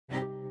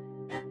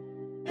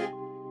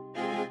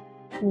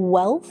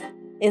Wealth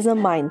is a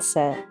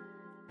mindset.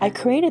 I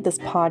created this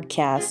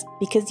podcast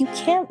because you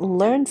can't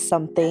learn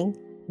something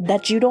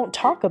that you don't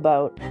talk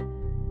about.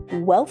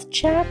 Wealth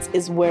Chats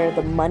is where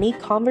the money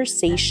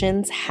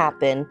conversations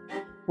happen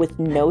with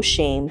no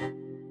shame.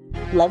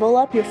 Level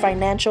up your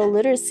financial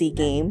literacy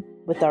game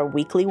with our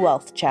weekly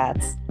Wealth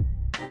Chats.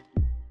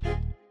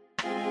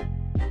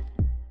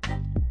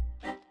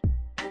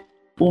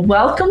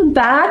 Welcome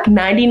back,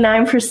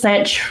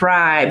 99%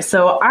 Tribe.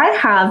 So I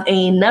have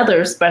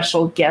another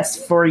special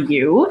guest for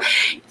you.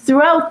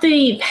 Throughout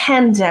the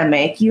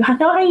pandemic, you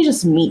know how you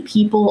just meet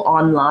people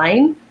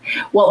online?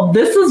 Well,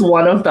 this is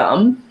one of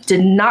them.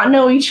 Did not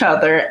know each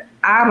other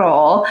at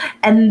all,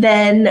 and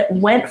then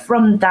went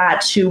from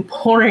that to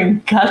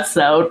pouring guts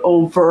out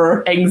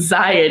over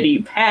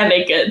anxiety,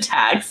 panic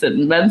attacks,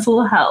 and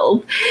mental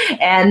health.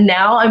 And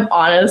now I'm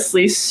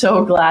honestly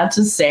so glad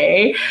to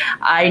say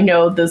I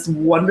know this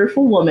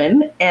wonderful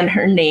woman, and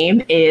her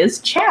name is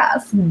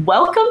Chas.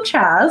 Welcome,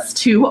 Chas,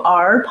 to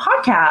our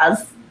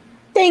podcast.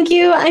 Thank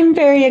you. I'm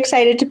very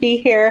excited to be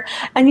here.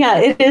 And yeah,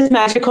 it is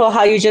magical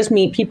how you just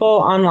meet people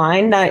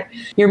online that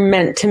you're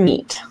meant to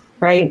meet,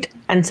 right?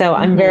 And so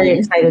I'm very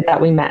excited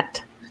that we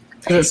met.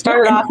 Because it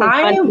started off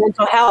with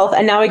mental health,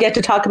 and now we get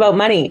to talk about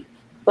money.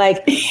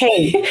 Like,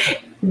 hey,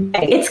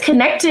 it's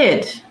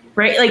connected,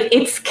 right? Like,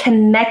 it's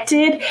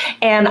connected,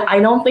 and I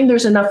don't think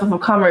there's enough of a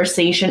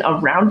conversation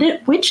around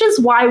it, which is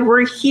why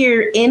we're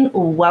here in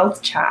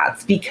Wealth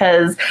Chats,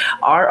 because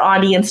our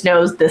audience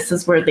knows this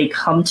is where they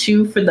come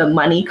to for the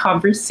money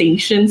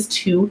conversations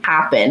to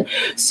happen.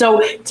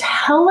 So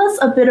tell us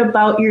a bit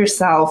about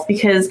yourself,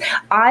 because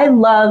I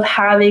love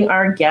having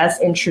our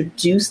guests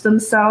introduce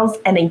themselves.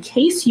 And in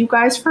case you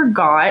guys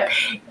forgot,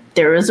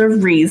 there is a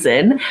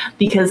reason,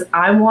 because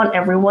I want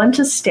everyone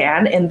to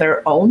stand in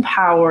their own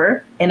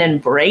power and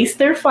embrace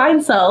their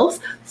fine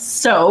selves.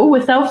 So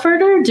without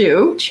further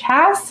ado,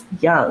 Chas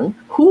Young.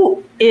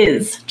 Who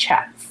is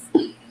Chas?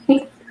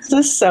 This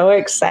is so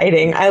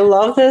exciting. I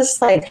love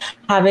this, like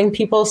having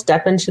people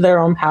step into their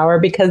own power,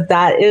 because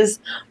that is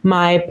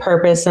my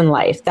purpose in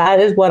life.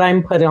 That is what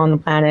I'm put on the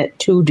planet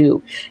to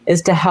do,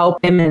 is to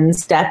help women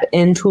step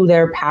into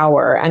their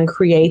power and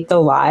create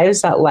the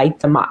lives that light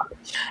them up.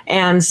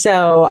 And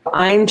so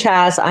I'm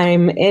Chas.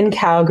 I'm in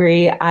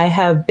Calgary. I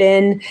have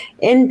been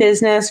in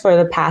business for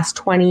the past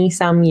 20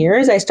 some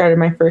years. I started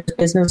my first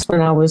business when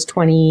I was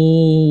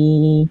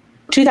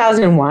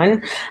 2001,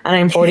 and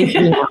I'm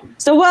 43 now.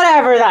 So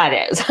whatever that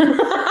is.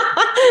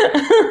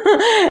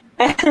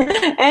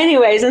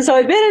 Anyways, and so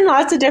I've been in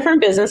lots of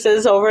different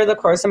businesses over the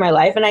course of my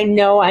life, and I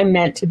know I'm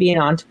meant to be an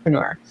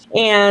entrepreneur.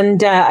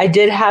 And I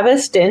did have a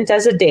stint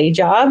as a day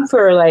job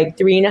for like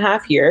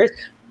 3.5 years.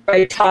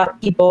 I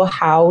taught people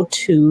how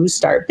to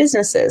start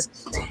businesses.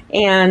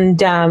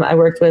 And I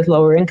worked with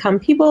lower income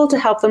people to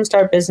help them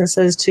start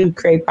businesses to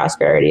create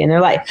prosperity in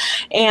their life.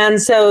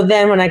 And so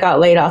then when I got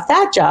laid off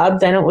that job,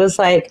 then it was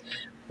like,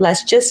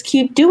 let's just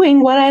keep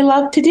doing what I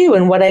love to do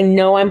and what I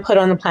know I'm put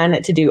on the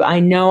planet to do.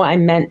 I know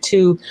I'm meant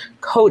to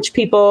coach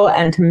people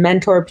and to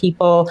mentor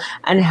people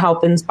and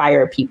help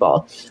inspire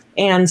people.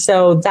 And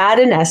so that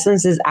in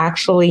essence is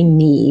actually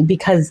me,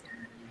 because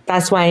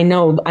that's why I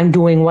know I'm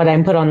doing what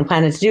I'm put on the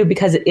planet to do,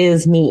 because it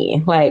is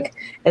me. Like,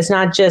 it's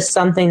not just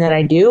something that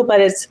I do, but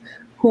it's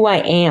who I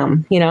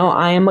am. You know,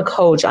 I am a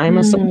coach. I'm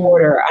a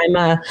supporter.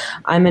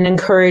 I'm an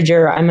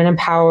encourager. I'm an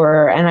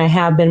empowerer, and I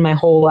have been my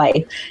whole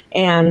life.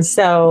 And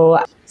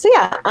so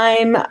yeah,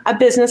 I'm a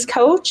business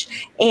coach,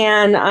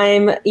 and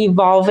I'm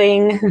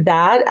evolving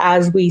that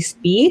as we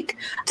speak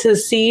to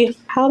see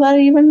how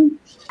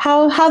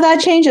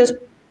that changes.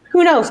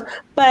 Who knows?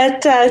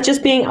 But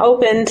just being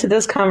open to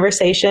this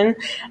conversation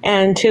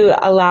and to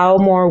allow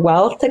more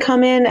wealth to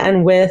come in,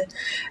 and with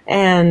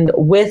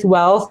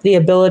wealth, the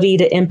ability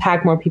to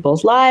impact more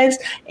people's lives,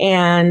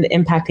 and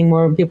impacting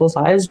more people's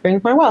lives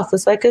brings more wealth.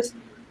 It's like this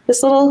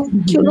little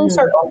cute little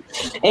circle.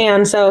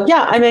 And so,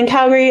 yeah, I'm in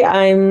Calgary.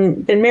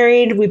 Been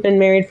married. We've been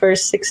married for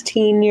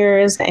 16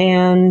 years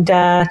and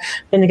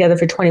been together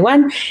for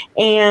 21.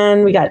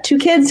 And we got 2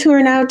 kids who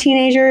are now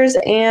teenagers,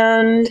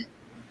 and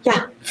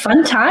yeah.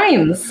 Fun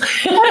times.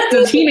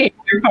 The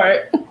teenager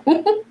part.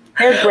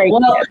 They're great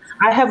kids.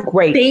 I have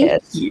great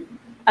kids. Thank you.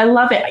 I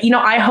love it. You know,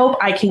 I hope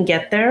I can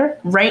get there.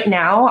 Right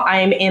now,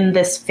 I'm in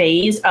this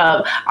phase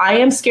of I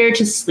am scared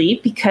to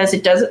sleep, because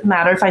it doesn't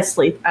matter if I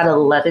sleep at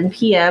 11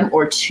 p.m.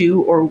 or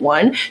 2 or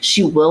 1.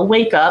 She will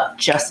wake up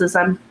just as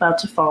I'm about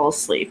to fall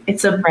asleep.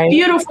 It's a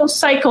beautiful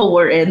cycle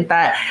we're in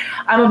that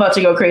I'm about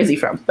to go crazy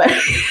from. But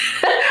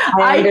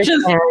I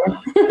just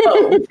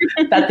hope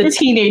that the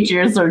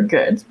teenagers are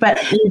good. But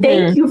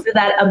thank you for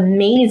that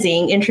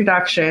amazing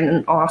introduction.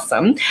 And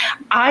awesome.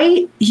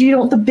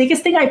 The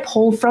biggest thing I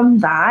pulled from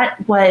that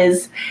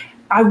was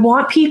I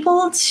want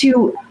people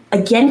to,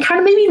 again, kind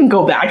of maybe even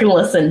go back and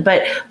listen,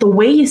 but the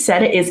way you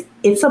said it is,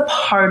 it's a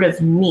part of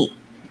me.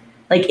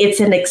 Like, it's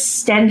an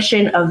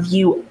extension of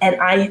you.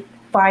 And I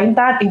find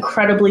that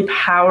incredibly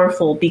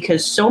powerful,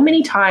 because so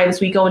many times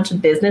we go into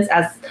business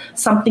as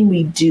something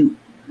we do.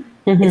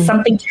 It's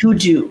something to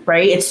do,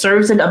 right? It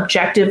serves an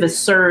objective, it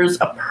serves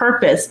a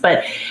purpose.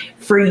 But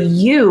for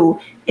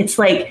you, it's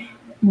like,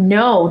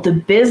 no, the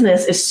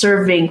business is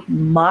serving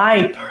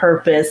my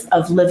purpose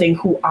of living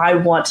who I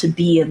want to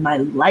be in my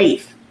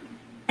life.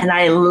 And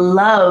I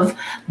love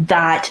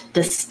that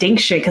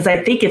distinction because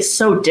I think it's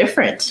so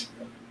different.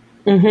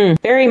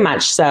 Very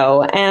much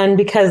so. And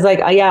because I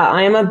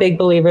am a big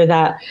believer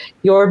that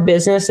your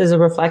business is a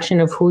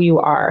reflection of who you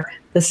are.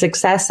 The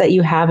success that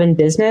you have in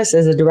business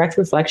is a direct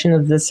reflection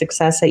of the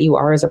success that you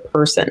are as a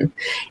person.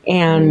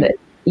 And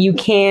you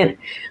can't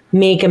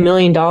make $1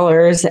 million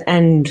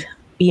and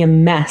be a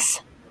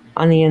mess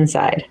on the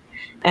inside.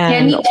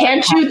 And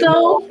can't you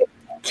though?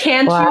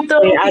 Can't you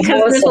though?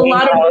 Because there's a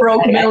lot of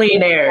broke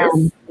millionaires.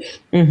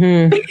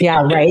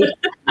 Yeah, right.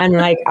 And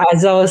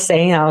as I was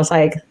saying, I was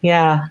like,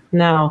 yeah,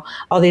 no,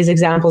 all these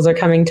examples are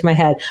coming to my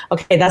head.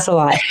 Okay, that's a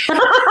lie.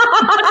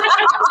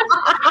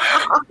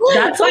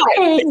 That's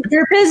okay.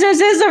 Your business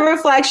is a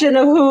reflection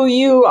of who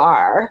you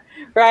are,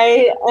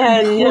 right?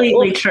 And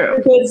completely true.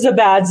 The goods, the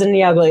bads, and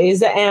the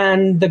uglies,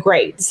 and the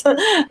greats.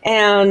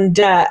 And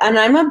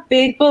I'm a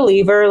big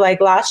believer.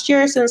 Last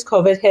year, since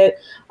COVID hit,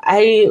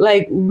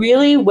 I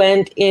really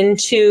went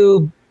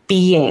into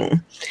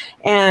being.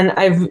 And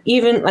I've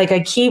even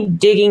I keep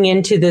digging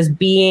into this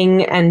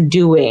being and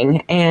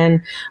doing,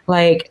 and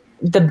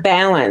the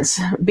balance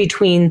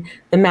between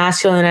the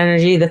masculine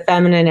energy, the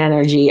feminine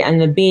energy, and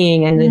the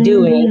being and the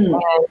doing.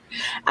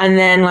 And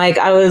then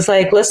I was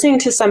listening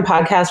to some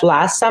podcast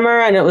last summer,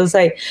 and it was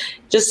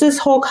just this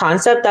whole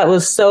concept that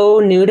was so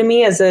new to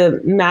me as a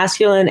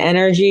masculine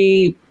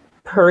energy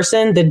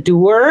person, the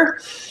doer.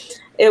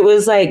 It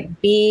was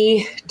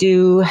be,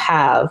 do,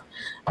 have.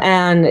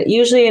 And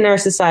usually in our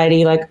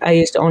society, I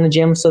used to own a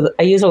gym, so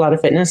I use a lot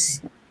of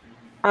fitness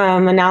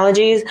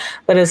analogies,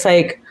 but it's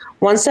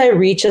once I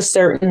reach a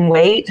certain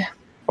weight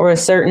or a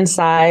certain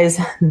size,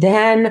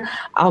 then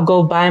I'll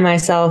go buy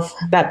myself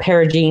that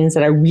pair of jeans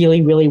that I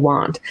really, really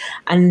want.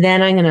 And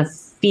then I'm going to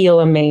feel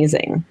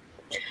amazing.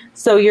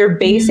 So you're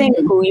basing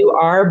who you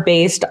are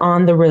based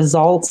on the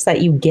results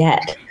that you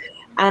get.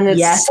 And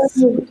it's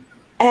so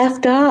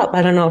effed up.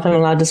 I don't know if I'm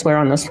allowed to swear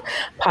on this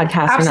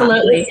podcast.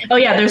 Absolutely. Oh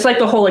yeah, there's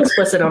the whole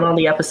explicit on all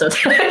the episodes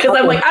because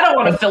I'm I don't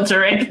want to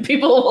filter it.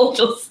 People will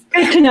just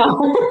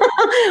no.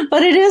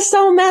 But it is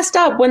so messed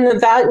up when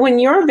when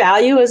your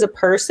value as a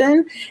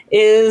person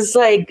is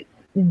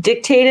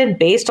dictated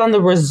based on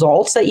the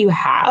results that you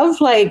have.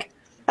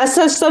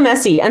 That's so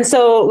messy. And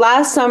so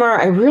last summer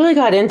I really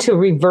got into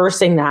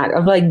reversing that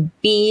of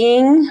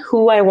being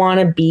who I want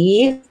to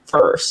be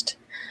first.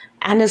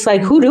 And it's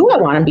who do I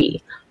want to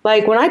be?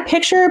 When I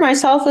picture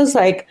myself as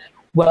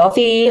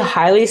wealthy,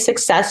 highly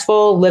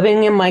successful,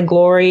 living in my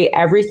glory,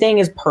 everything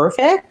is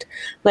perfect.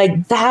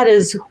 That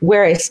is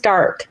where I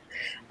start.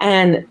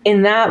 And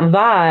in that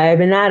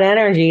vibe and that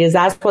energy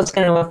that's what's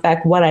going to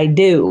affect what I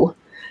do,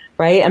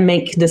 right? And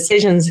make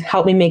decisions,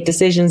 help me make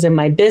decisions in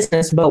my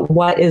business about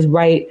what is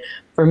right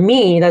for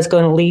me that's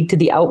going to lead to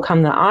the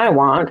outcome that I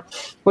want,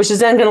 which is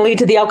then going to lead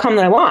to the outcome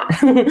that I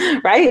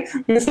want, right?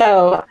 And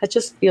so it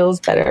just feels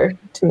better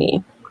to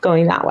me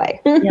going that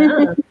way.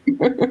 Yeah.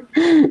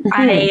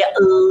 I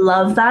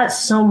love that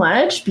so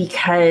much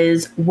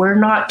because we're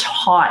not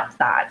taught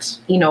that,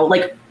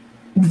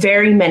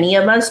 very many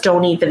of us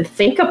don't even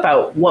think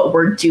about what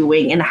we're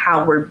doing and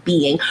how we're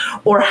being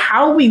or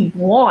how we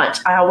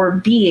want our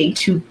being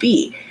to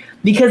be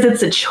because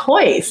it's a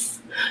choice.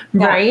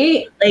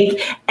 Right?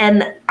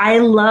 And I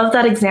love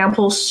that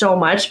example so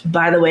much.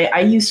 By the way, I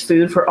use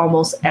food for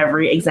almost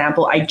every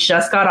example. I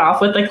just got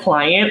off with a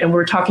client and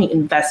we're talking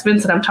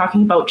investments and I'm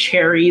talking about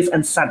cherries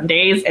and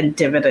sundaes and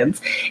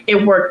dividends.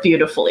 It worked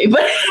beautifully,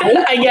 but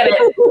I get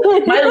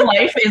it. My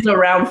life is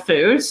around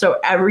food. So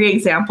every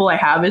example I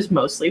have is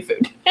mostly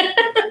food.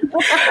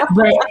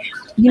 But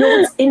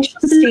what's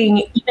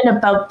interesting even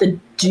about the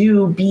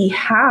do, be,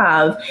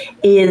 have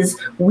is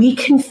we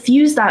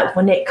confuse that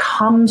when it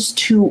comes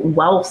to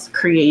wealth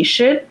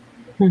creation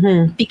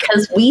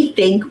because we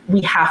think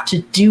we have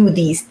to do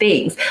these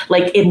things.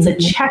 It's a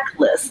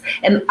checklist.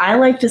 And I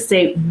like to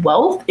say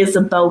wealth is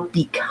about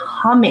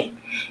becoming.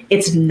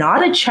 It's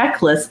not a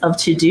checklist of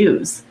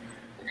to-dos.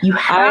 You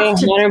have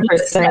to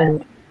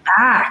 100%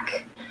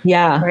 back.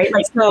 Yeah. Right?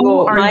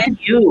 Who are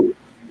you?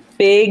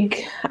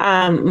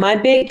 My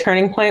big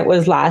turning point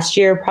was last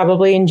year,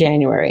 probably in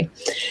January.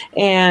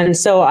 And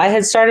so I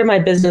had started my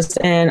business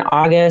in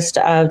August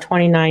of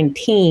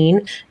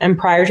 2019. And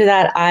prior to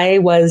that, I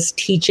was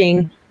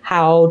teaching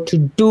how to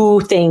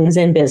do things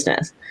in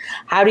business.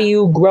 How do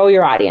you grow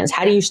your audience?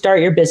 How do you start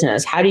your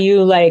business? How do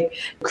you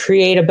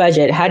create a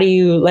budget? How do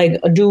you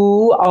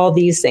do all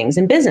these things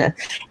in business?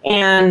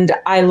 And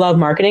I love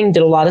marketing,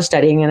 did a lot of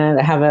studying, and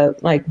I have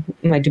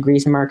my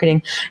degrees in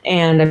marketing,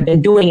 and I've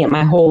been doing it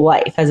my whole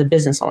life as a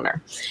business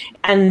owner.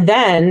 And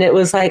then it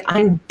was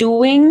I'm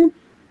doing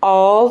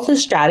all the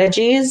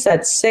strategies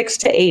that 6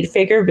 to 8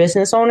 figure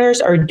business owners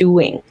are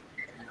doing.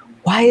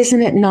 Why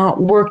isn't it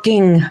not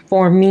working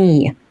for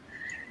me?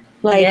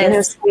 And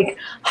it's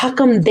how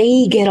come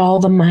they get all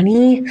the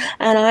money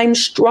and I'm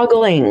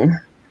struggling?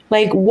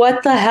 Like,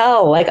 what the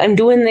hell? Like, I'm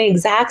doing the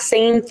exact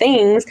same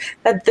things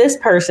that this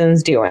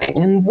person's doing.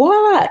 And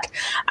what?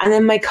 And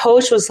then my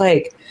coach was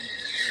like,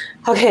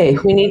 okay,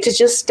 we need to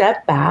just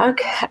step back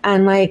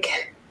and like,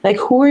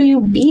 who are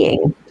you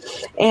being?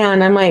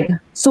 And I'm like,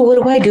 so what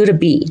do I do to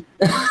be?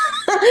 What's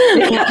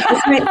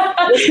my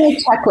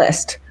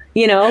checklist?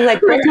 You know,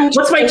 like,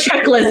 what's my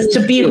checklist to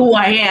be who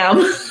I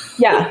am?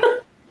 Yeah.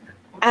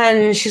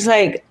 And she's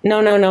like, no.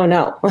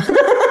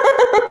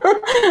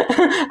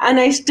 And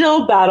I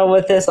still battle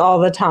with this all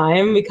the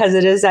time because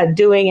it is that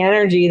doing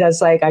energy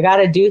that's like, I got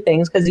to do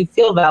things because you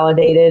feel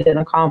validated and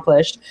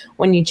accomplished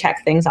when you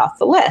check things off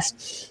the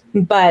list.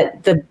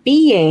 But the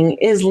being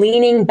is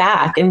leaning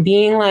back and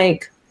being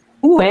like,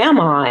 who am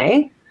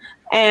I?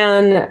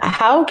 And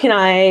how can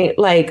I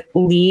like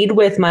lead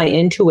with my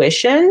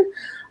intuition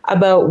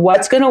about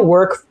what's going to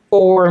work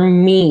for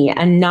me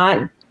and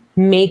not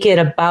make it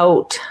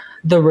about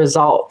the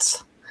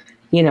results,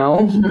 you know?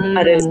 Mm-hmm.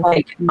 But it's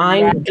like,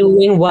 I'm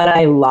doing what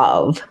I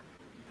love.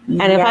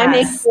 And if I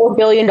make $4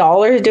 billion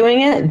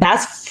doing it,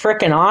 that's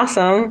freaking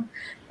awesome.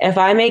 If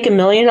I make $1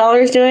 million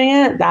doing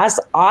it, that's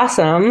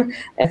awesome.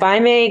 If I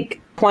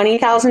make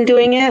 20,000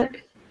 doing it,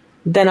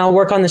 then I'll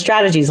work on the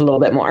strategies a little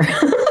bit more.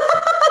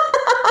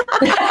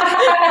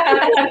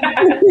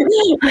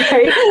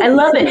 I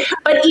love it.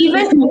 But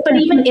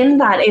even in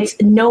that, it's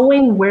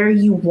knowing where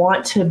you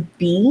want to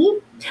be.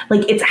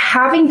 Like, it's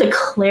having the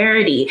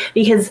clarity,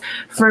 because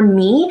for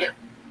me,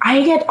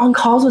 I get on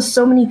calls with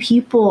so many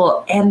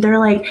people and they're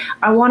like,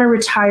 I want to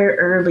retire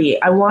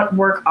early. I want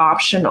work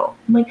optional.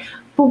 I'm like,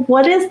 but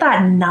what is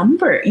that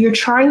number? You're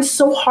trying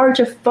so hard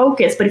to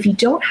focus, but if you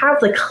don't have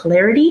the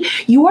clarity,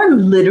 you are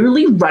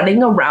literally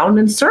running around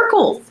in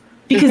circles.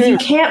 Because you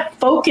can't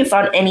focus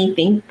on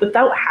anything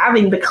without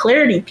having the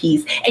clarity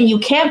piece. And you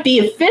can't be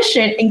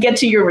efficient and get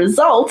to your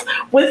results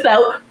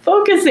without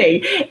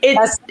focusing. It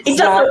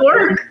doesn't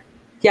work.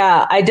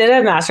 Yeah, I did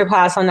a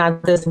masterclass on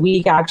that this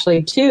week,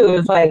 actually, too.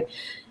 It's like,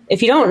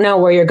 if you don't know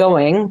where you're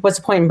going, what's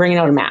the point in bringing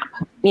out a map?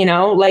 You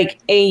know, like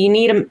you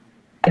need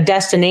a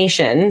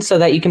destination so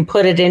that you can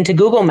put it into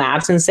Google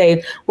Maps and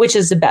say, which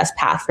is the best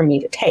path for me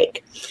to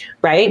take.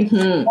 Right.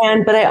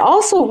 Mm-hmm. But I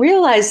also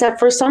realized that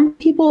for some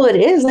people, it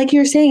is like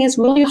you're saying, it's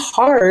really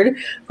hard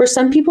for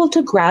some people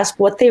to grasp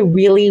what they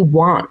really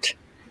want.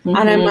 Mm-hmm.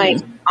 And I'm like,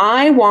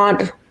 I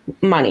want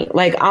money.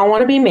 Like, I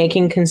want to be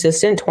making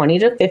consistent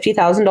 $20,000 to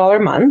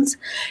 $50,000 months.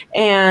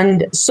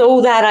 And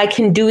so that I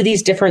can do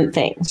these different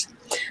things.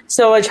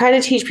 So I try to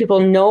teach people,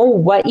 know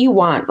what you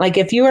want. Like,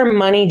 if you are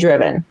money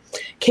driven,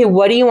 okay,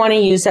 what do you want to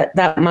use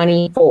that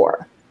money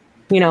for?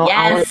 You know, yes.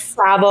 I want to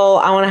travel.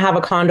 I want to have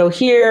a condo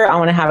here. I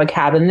want to have a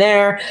cabin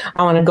there.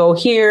 I want to go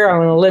here. I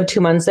want to live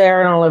 2 months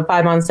there. I want to live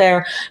 5 months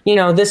there. You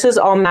know, this is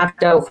all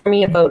mapped out for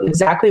me about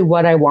exactly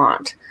what I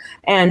want.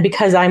 And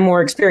because I'm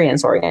more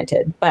experience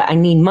oriented, but I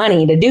need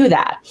money to do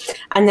that.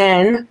 And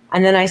then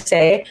I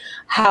say,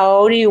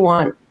 how do you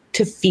want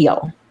to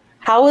feel?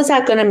 How is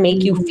that going to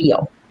make you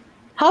feel?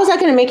 How is that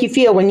going to make you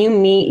feel when you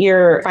meet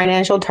your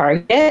financial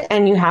target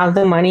and you have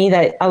the money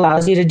that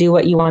allows you to do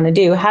what you want to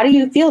do? How do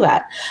you feel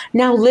that?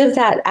 Now live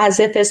that as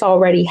if it's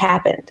already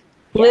happened.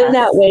 Yes. Live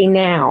that way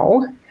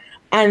now.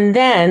 And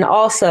then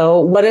also,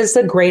 what is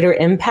the greater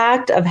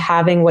impact of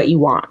having what you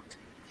want?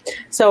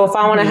 So if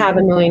I want to have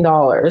 $1 million,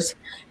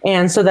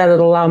 and so that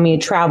it'll allow me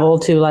to travel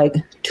to like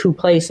 2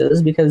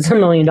 places, because $1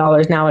 million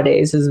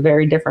nowadays is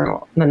very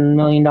different than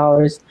 $1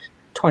 million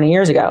 20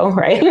 years ago,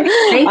 right?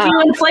 Thank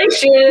you,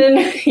 inflation.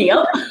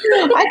 Yep.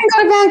 I can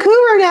go to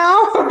Vancouver now.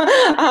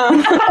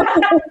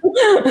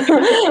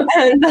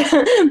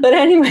 But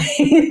anyway,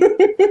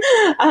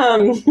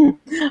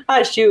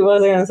 shoot, what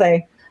was I going to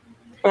say?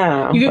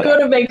 You could go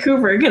to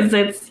Vancouver because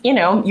it's, you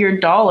know, your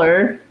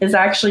dollar is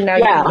actually now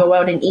you can go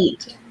out and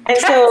eat. And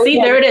so, see,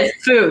 there it is,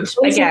 food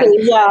again.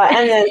 Yeah,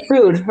 and then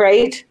food,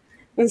 right?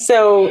 And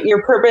so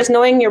your purpose,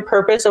 knowing your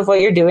purpose of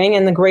what you're doing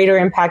and the greater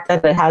impact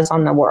that it has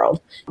on the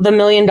world. The $1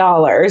 million,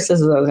 this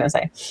is what I was going to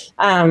say.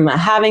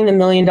 Having the $1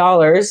 million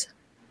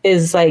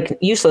is like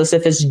useless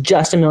if it's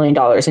just $1 million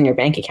in your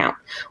bank account.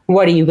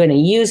 What are you going to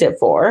use it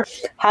for?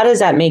 How does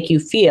that make you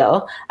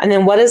feel? And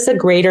then what is the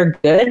greater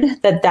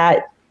good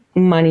that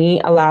money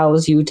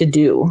allows you to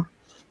do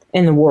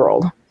in the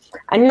world?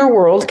 And your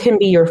world can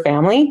be your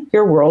family.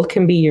 Your world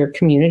can be your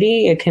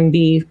community. It can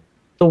be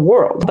the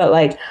world. But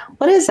like,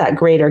 what is that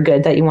greater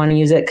good that you want to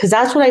use it? Because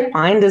that's what I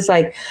find is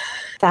like,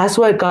 that's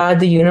what God,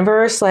 the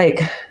universe,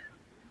 like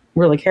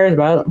really cares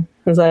about.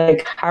 It's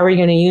like, how are you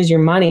going to use your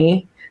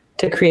money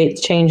to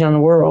create change on the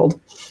world?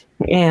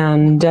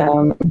 And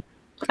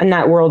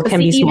that world can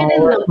be small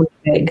or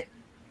big.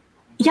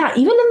 Yeah,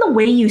 even in the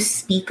way you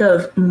speak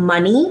of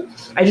money,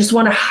 I just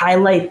want to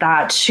highlight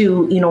that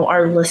to, you know,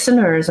 our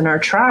listeners and our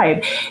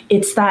tribe.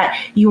 It's that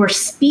you are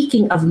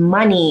speaking of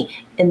money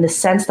in the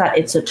sense that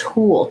it's a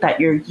tool that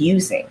you're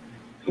using.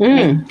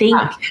 I think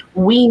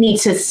we need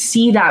to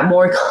see that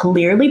more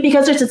clearly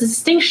because there's a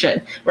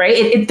distinction,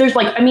 right? There's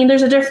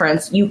there's a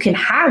difference. You can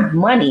have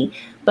money,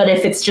 but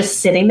if it's just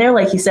sitting there,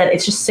 like you said,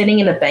 it's just sitting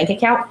in a bank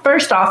account.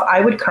 First off,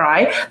 I would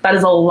cry. That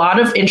is a lot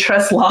of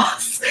interest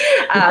loss.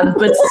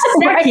 But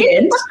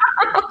second,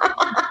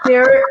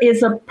 there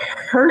is a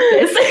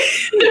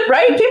purpose,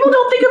 right? People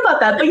don't think about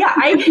that. But yeah,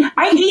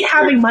 I hate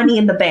having money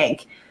in the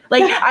bank.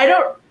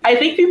 I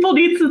think people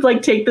need to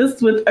take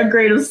this with a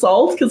grain of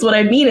salt, because what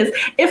I mean is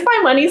if my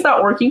money's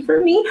not working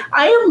for me,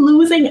 I am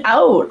losing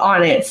out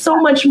on it so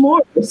much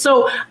more.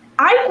 So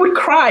I would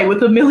cry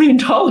with $1 million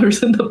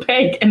in the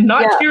bank and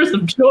not tears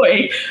of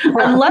joy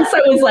unless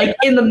I was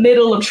in the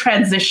middle of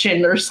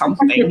transition or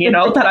something,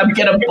 that I'm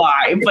going to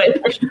buy.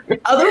 But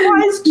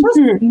otherwise,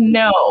 just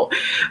no.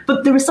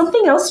 But there was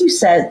something else you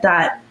said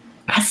that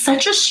has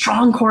such a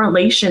strong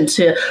correlation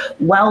to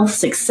wealth,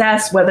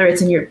 success, whether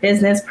it's in your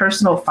business,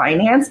 personal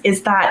finance,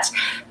 is that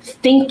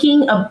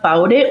thinking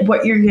about it,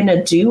 what you're going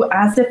to do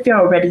as if you're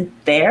already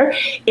there,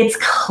 it's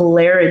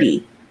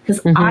clarity.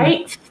 Because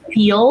I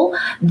feel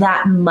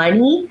that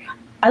money,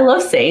 I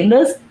love saying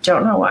this,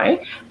 don't know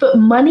why, but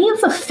money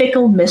is a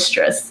fickle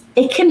mistress.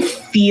 It can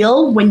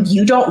feel when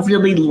you don't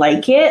really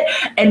like it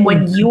and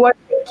when you are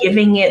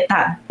giving it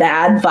that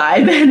bad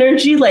vibe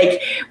energy,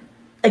 like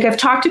I've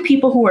talked to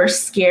people who are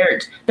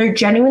scared. They're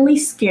genuinely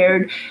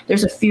scared.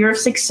 There's a fear of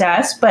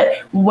success. But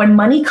when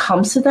money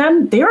comes to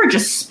them, they are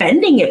just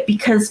spending it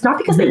not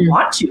because they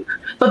want to,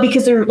 but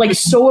because they're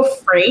so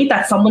afraid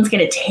that someone's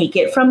going to take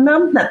it from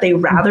them that they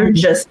rather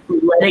just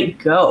let it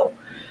go.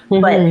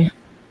 But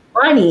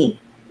money,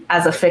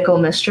 as a fickle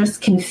mistress,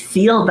 can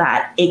feel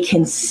that. It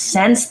can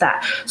sense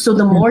that. So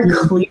the more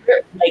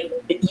clear,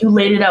 you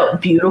laid it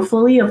out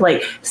beautifully of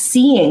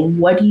seeing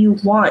what do you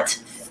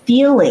want,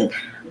 feeling,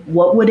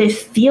 what would it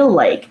feel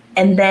like?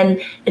 And then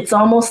it's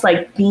almost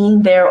like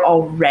being there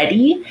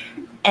already.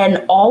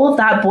 And all of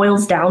that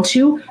boils down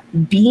to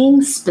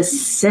being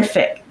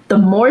specific. The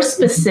more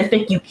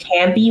specific you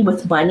can be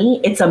with money,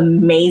 it's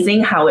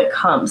amazing how it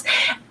comes.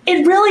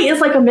 It really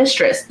is like a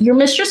mistress. Your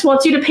mistress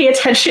wants you to pay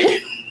attention.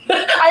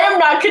 I am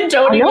not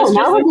condoning.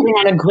 Now we're getting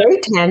on a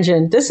great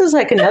tangent. This is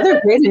another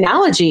great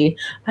analogy.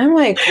 I'm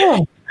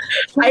oh.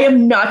 I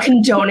am not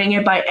condoning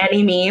it by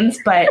any means,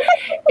 but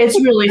it's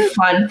really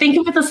fun. Think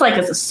of it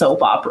as a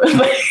soap opera.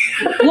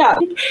 Yeah.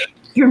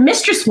 Your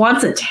mistress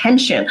wants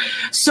attention.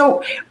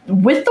 So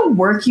with the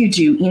work you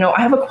do, I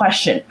have a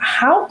question.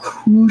 How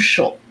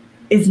crucial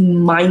is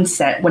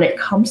mindset when it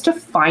comes to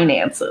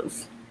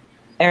finances?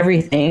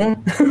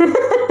 Everything.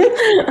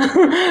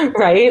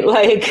 Right?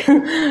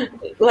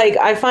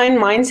 I find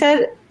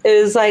mindset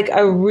is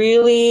a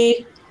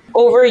really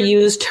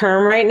overused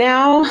term right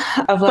now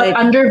of but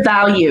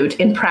undervalued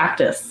in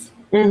practice.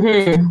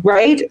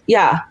 Right?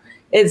 Yeah.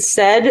 It's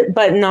said,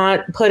 but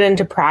not put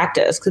into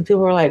practice, because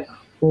people are well,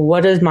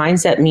 what does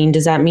mindset mean?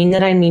 Does that mean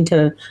that I need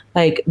to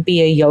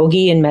be a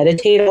yogi and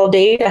meditate all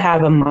day to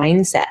have a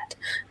mindset?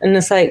 And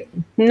it's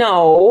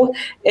no,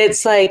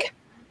 it's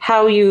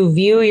how you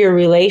view your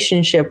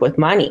relationship with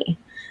money.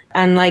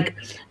 And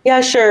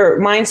yeah, sure,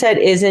 mindset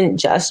isn't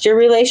just your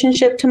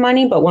relationship to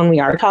money, but when we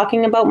are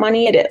talking about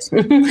money, it is,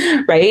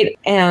 right?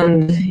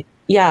 And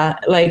yeah,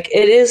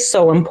 it is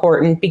so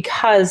important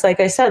because,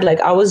 like I said,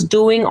 I was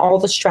doing all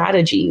the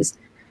strategies,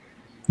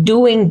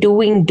 doing,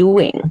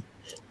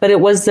 but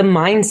it was the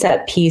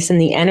mindset piece and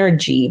the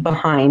energy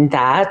behind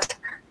that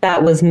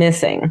was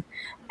missing.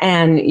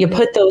 And you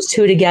put those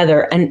two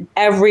together, and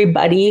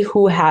everybody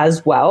who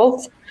has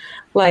wealth,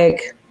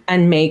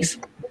 and makes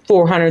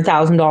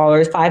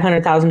 $400,000,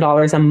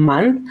 $500,000 a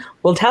month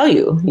will tell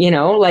you,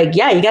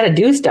 yeah, you got to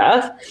do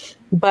stuff.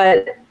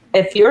 But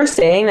if you're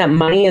saying that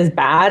money is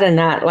bad and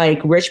that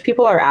rich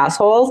people are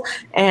assholes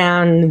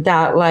and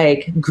that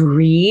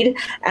greed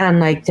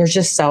and they're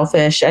just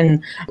selfish,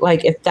 and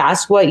if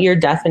that's what your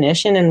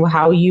definition and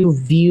how you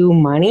view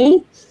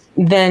money,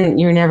 then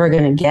you're never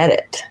going to get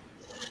it.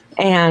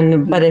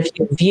 But if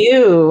you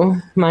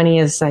view money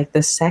as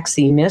the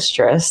sexy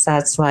mistress,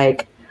 that's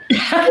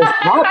there's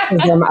lots of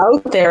them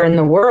out there in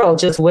the world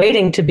just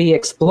waiting to be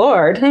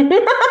explored.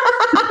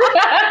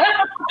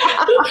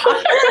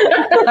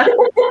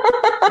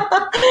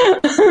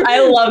 I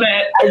love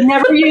it. I've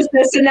never used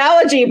this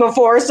analogy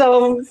before,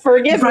 so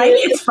forgive me.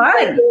 It's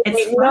fun.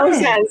 It's no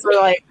sense.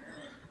 We're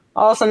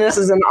all of a sudden this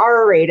is an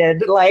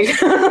R-rated,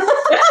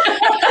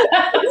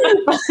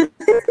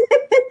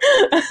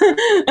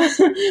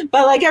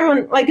 but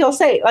everyone, you'll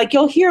say,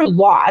 you'll hear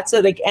lots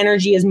of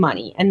energy is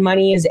money, and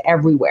money is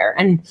everywhere,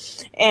 and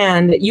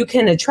you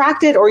can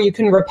attract it or you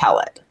can repel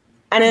it,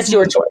 and it's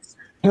your choice.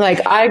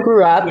 I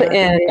grew up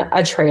in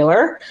a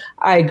trailer.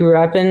 I grew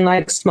up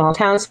in small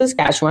town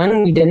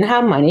Saskatchewan. We didn't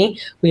have money.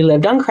 We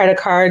lived on credit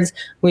cards.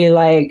 We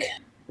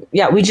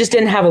just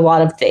didn't have a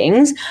lot of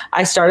things.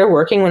 I started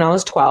working when I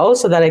was 12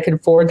 so that I could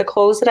afford the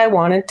clothes that I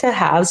wanted to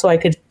have so I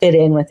could fit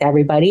in with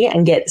everybody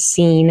and get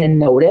seen and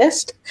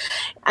noticed.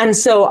 And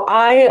so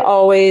I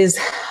always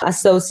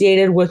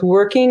associated with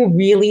working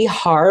really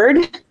hard,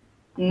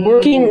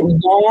 working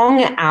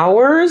long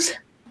hours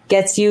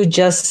gets you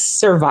just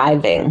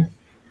surviving.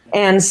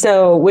 And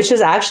so, which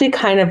is actually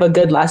kind of a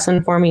good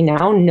lesson for me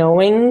now,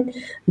 knowing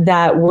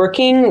that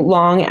working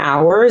long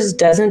hours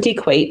doesn't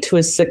equate to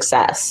a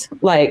success,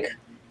 like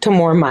to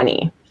more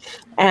money.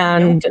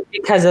 And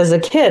because as a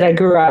kid, I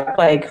grew up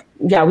like,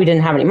 yeah, we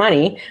didn't have any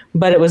money,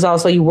 but it was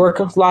also you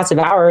work lots of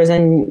hours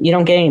and you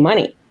don't get any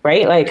money,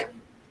 right? Like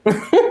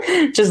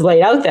just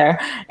laid out there.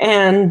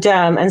 And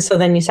so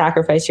then you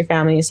sacrifice your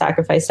family, you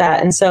sacrifice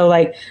that. And so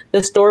like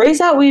the stories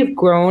that we've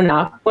grown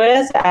up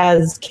with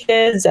as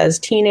kids, as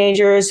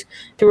teenagers,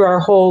 through our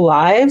whole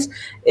lives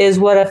is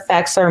what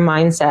affects our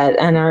mindset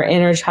and our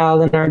inner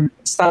child and our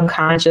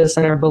subconscious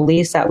and our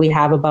beliefs that we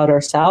have about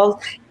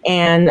ourselves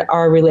and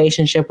our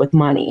relationship with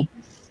money.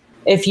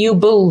 If you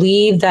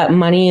believe that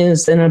money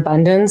is in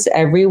abundance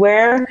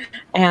everywhere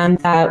and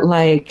that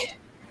like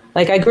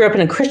I grew up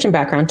in a Christian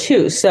background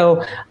too.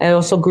 So I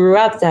also grew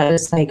up that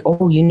it's like,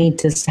 oh, you need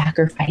to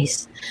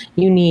sacrifice.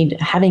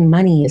 Having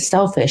money is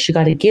selfish. You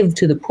got to give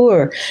to the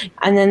poor.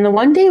 And then the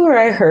one day where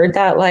I heard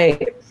that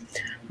like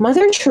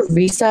Mother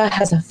Teresa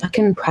has a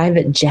fucking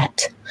private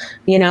jet,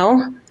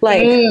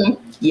 like.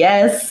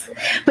 Yes.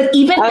 But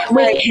even,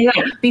 hang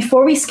on.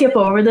 Before we skip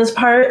over this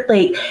part,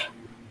 like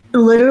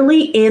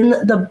literally in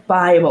the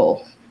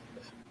Bible,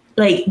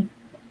 like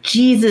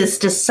his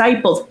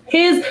disciples,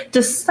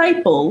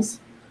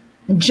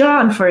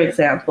 John, for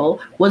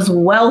example, was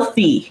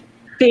wealthy.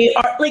 They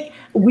are like,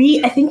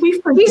 I think we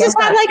forget. Jesus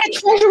had like a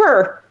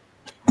treasurer.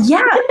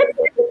 Yeah.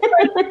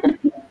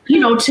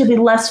 To the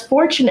less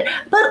fortunate.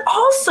 But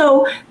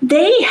also,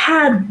 they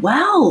had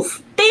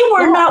wealth. They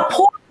were not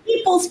poor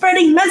people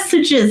spreading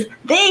messages.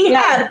 They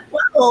had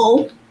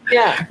wealth.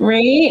 Yeah.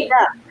 Right?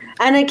 Yeah.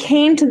 And it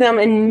came to them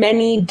in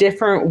many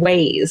different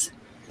ways.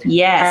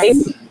 Yes.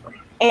 Right?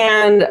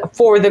 And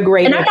for the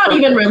greater. And I'm not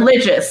even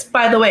religious,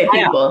 by the way,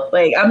 people.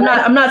 Like I'm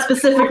not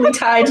specifically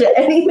tied to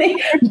anything,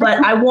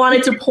 but I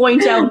wanted to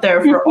point out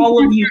there for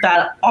all of you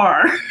that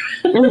are.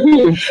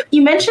 Mm-hmm.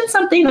 You mentioned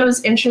something that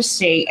was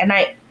interesting, and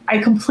I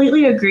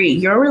completely agree.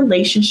 Your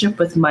relationship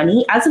with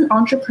money as an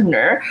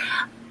entrepreneur,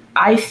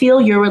 I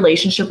feel your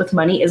relationship with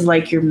money is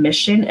like your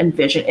mission and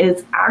vision.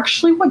 It's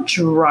actually what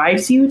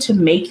drives you to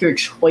make your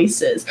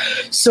choices.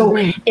 So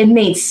it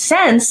made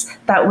sense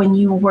that when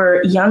you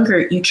were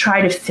younger, you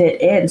try to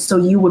fit in. So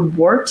you would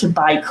work to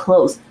buy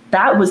clothes.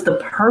 That was the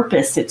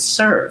purpose it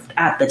served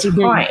at the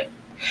time.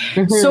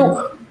 Mm-hmm.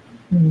 So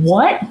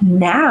what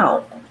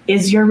now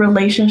is your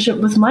relationship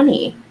with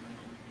money?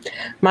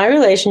 My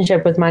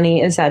relationship with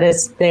money is that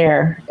it's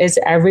there, it's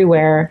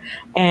everywhere,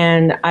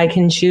 and I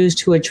can choose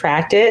to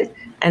attract it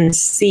and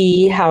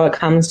see how it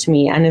comes to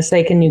me. And it's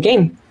like a new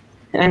game.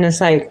 And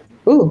it's like,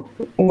 ooh,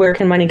 where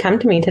can money come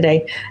to me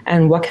today?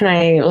 And what can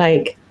I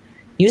like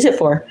use it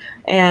for?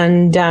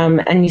 And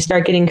you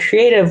start getting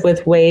creative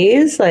with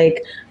ways.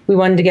 Like we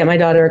wanted to get my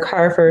daughter a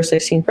car for her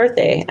 16th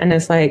birthday. And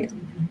it's like,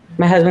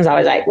 my husband's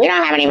always like, we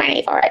don't have any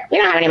money for it. We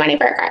don't have any money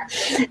for a car.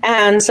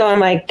 And so I'm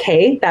like,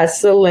 okay, that's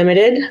the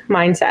limited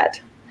mindset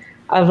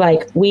of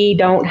like, we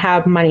don't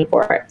have money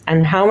for it.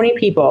 And how many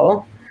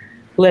people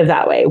live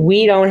that way?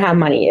 We don't have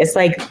money. It's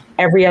like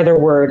every other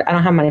word. I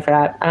don't have money for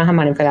that. I don't have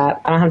money for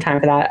that. I don't have time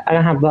for that. I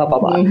don't have blah, blah,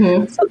 blah.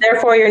 Mm-hmm. So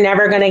therefore you're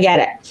never going to get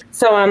it.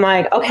 So I'm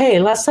like, okay,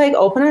 let's like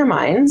open our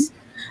minds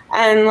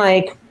and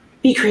like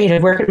be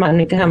creative. Where could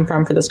money come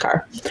from for this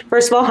car?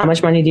 First of all, how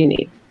much money do you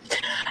need?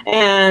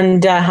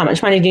 And how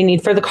much money do you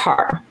need for the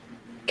car?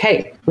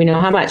 Okay, we know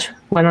how much.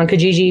 Went on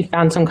Kijiji,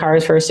 found some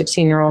cars for a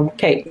 16-year-old.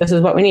 Okay, this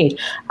is what we need.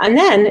 And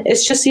then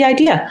it's just the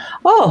idea.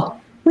 Oh,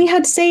 we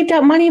had saved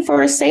up money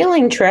for a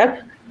sailing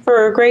trip,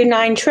 for a grade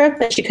 9 trip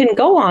that she couldn't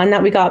go on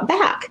that we got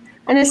back.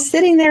 And it's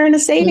sitting there in a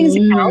savings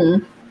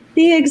account,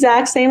 the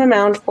exact same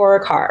amount for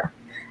a car.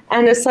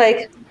 And it's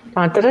like,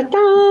 da, da, da,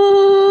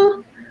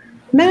 da,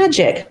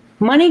 magic.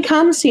 Money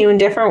comes to you in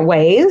different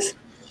ways.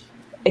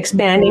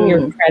 Expanding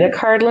your credit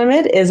card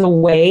limit is a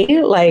way,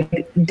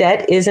 like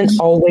debt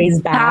isn't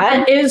always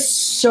bad. That is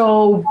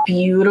so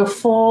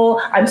beautiful.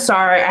 I'm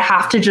sorry, I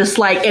have to just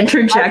like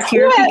interject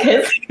here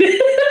because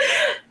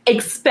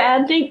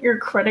expanding your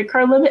credit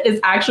card limit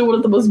is actually one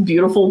of the most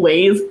beautiful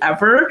ways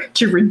ever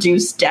to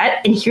reduce debt.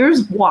 And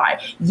here's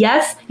why.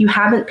 Yes, you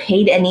haven't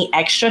paid any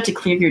extra to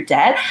clear your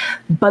debt,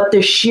 but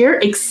the sheer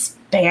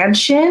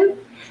expansion,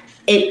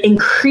 it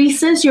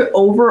increases your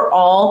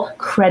overall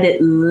credit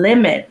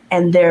limit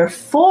and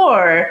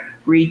therefore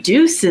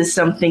reduces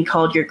something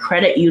called your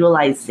credit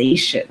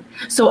utilization.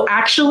 So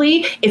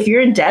actually, if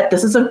you're in debt,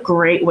 this is a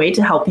great way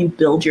to help you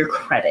build your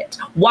credit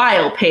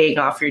while paying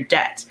off your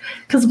debt.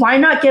 Because why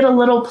not get a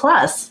little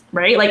plus,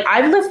 right? Like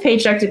I've lived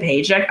paycheck to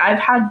paycheck. I've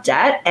had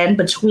debt, and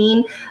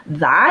between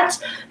that,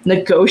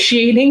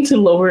 negotiating to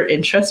lower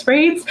interest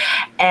rates,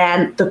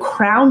 and the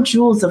crown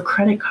jewels of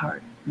credit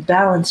card,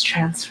 balance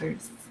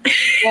transfers.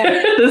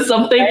 There's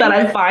something that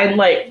I find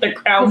like the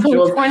crown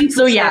jewels.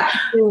 So yeah,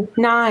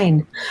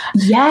 9.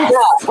 Yes.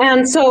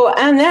 Yeah.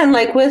 And then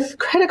like with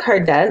credit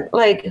card debt,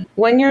 like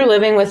when you're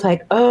living with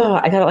like, oh,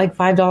 I got like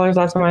 $5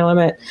 left on my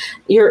limit,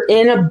 you're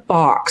in a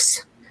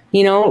box,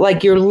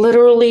 like you're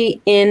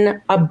literally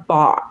in a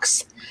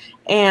box.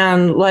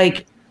 And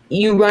like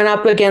you run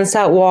up against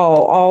that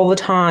wall all the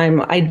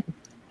time. I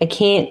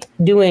can't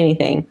do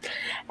anything.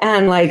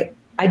 And like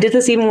I did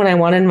this even when I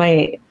wanted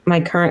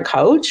my current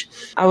coach.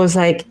 I was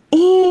like,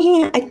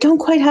 I don't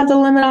quite have the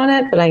limit on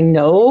it, but I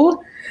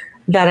know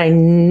that I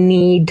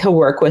need to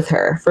work with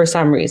her for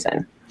some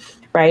reason.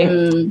 Right.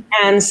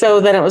 And so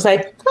then it was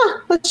like,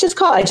 let's just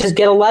call. I just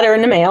get a letter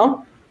in the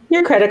mail,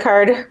 your credit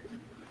card,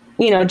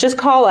 just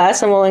call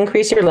us and we'll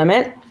increase your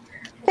limit.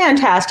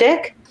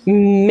 Fantastic.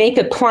 Make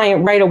a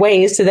client right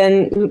away. So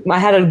then I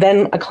had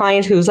a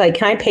client who's like,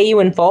 can I pay you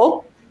in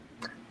full?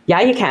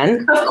 Yeah, you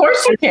can. Of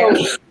course you can.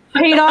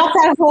 Paid off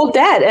that whole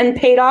debt and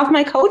paid off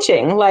my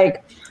coaching.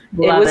 Like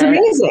it was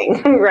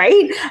amazing.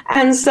 Right.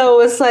 And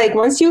so it's like,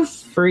 once you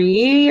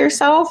free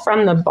yourself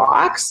from the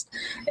box,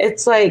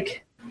 it's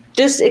like,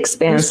 just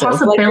expansive.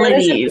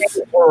 Possibilities.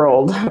 Like,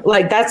 world.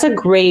 Like that's a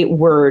great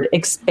word,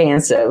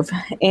 expansive.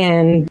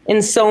 And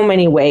in so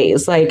many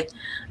ways, like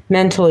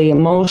mentally,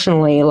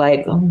 emotionally,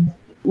 like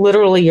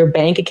literally your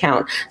bank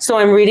account. So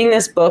I'm reading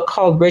this book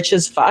called Rich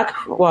as Fuck.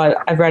 Well,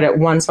 I've read it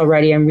once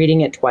already. I'm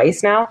reading it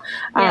twice now.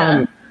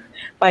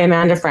 By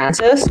Amanda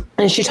Frances.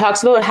 And she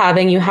talks about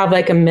you have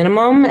like a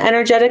minimum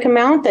energetic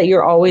amount that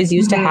you're always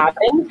used to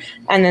having,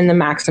 and then the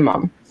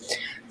maximum.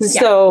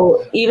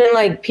 So even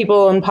like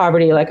people in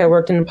poverty, like I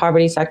worked in the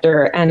poverty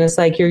sector, and it's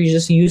like you're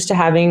just used to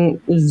having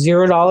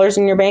 $0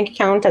 in your bank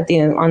account on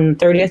the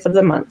 30th of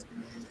the month,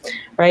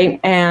 right?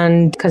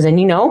 And because then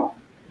I'm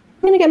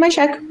going to get my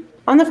check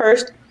on the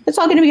 1st. It's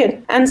all going to be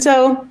good. And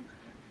so,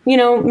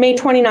 May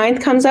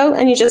 29th comes out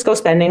and you just go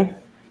spending.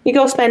 You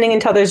go spending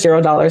until there's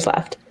 $0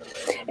 left.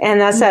 And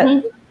that's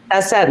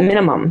that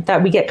minimum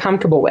that we get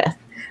comfortable with.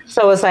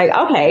 So it's like,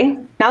 okay,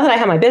 now that I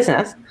have my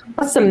business,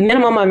 what's the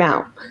minimum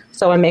amount?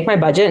 So I make my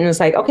budget and it's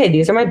like, okay,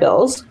 these are my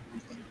bills.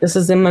 This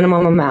is the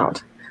minimum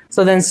amount.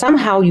 So then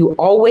somehow you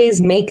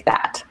always make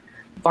that.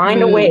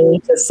 Find a way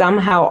to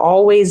somehow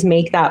always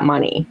make that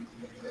money.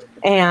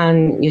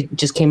 And you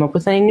just came up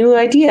with a new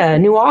idea, a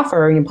new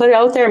offer, and you put it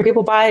out there and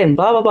people buy it and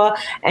blah, blah, blah.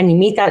 And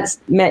you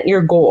met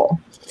your goal.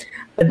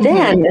 But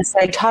then it's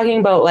like talking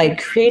about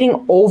like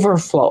creating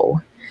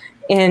overflow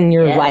in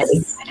your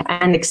life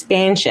and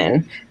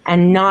expansion,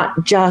 and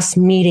not just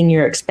meeting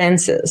your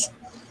expenses,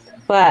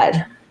 but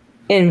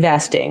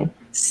investing,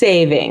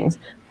 savings,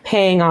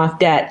 paying off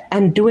debt,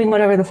 and doing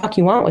whatever the fuck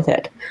you want with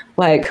it.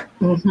 Like,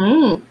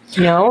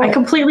 I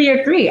completely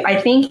agree. I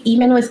think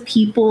even with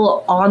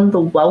people on the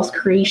wealth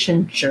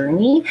creation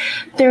journey,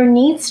 there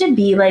needs to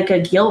be like a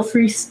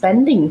guilt-free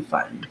spending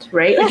fund,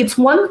 right? Like it's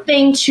one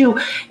thing to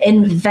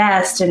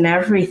invest in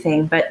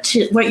everything, but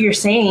to what you're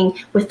saying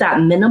with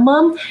that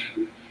minimum,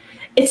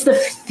 it's the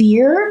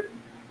fear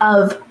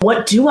of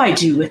what do I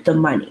do with the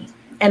money?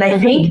 And I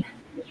think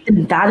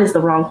that is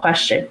the wrong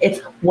question. It's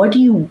what do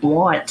you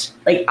want?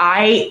 Like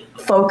I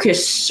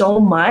focus so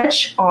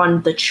much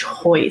on the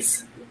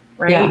choice,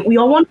 right? Yeah. We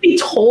all want to be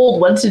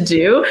told what to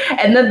do.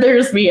 And then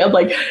there's me. I'm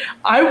like,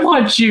 I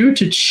want you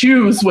to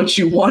choose what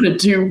you want to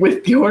do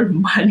with your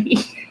money.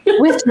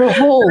 With your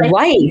whole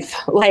life,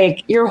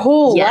 like your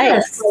whole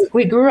life. Like,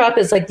 we grew up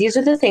as like, these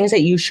are the things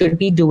that you should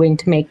be doing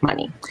to make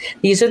money.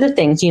 These are the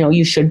things,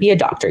 you should be a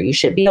doctor. You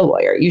should be a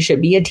lawyer. You should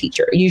be a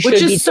teacher.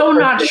 Which is so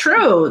not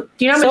true.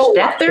 Do you know how much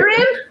debt they're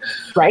in?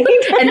 Right.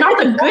 And not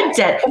the good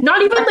debt, not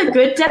even the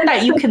good debt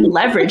that you can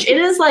leverage. It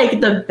is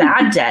like the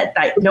bad debt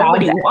that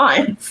nobody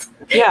wants.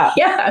 Yeah.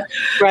 Yeah.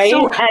 Right.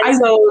 So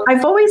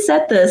I've always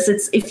said this.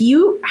 It's if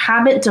you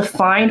haven't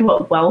defined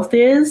what wealth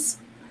is,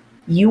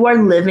 you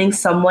are living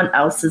someone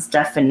else's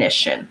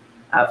definition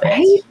of it.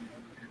 Right?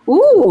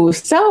 Ooh,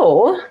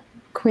 so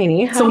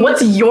Queenie. So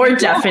what's your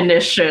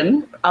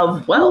definition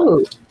of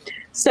wealth?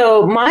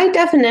 So my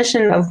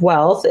definition of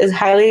wealth is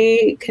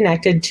highly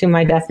connected to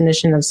my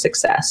definition of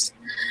success.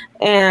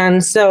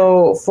 And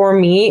so for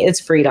me,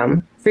 it's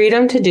freedom.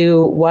 Freedom to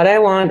do what I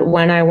want,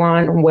 when I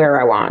want, where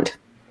I want.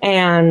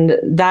 And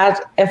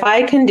that, if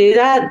I can do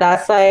that,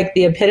 that's like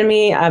the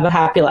epitome of a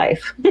happy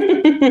life.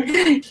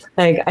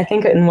 Like, I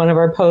think in one of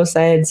our posts,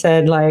 I had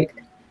said, like,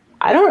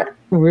 I don't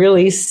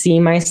really see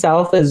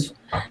myself as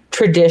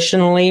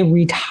traditionally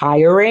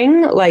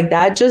retiring. Like,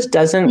 that just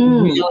doesn't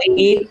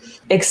really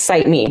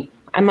excite me.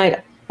 I'm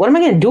like, what am I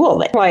going to do all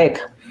day? Like,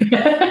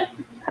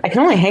 I can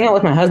only hang out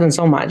with my husband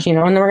so much, and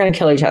then we're going to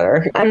kill each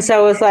other. And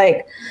so it's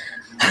like,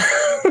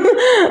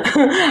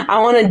 I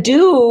want to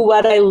do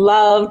what I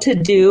love to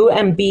do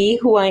and be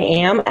who I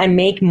am and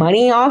make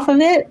money off of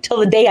it till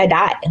the day I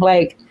die.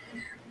 Like,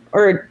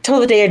 or till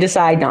the day I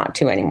decide not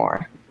to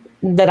anymore.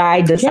 That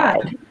I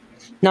decide. Yeah.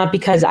 Not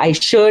because I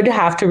should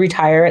have to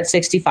retire at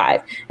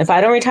 65. If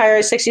I don't retire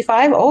at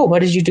 65, what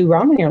did you do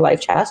wrong in your life,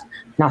 Chas?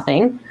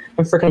 Nothing.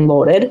 I'm freaking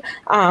loaded.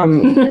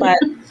 But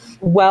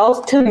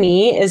wealth to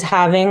me is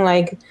having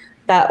like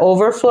that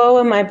overflow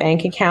in my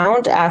bank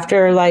account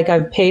after like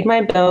I've paid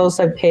my bills,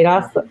 I've paid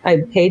off my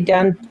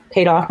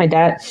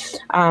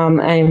debt,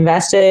 I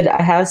invested,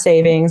 I have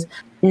savings.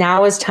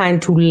 Now it's time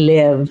to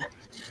live.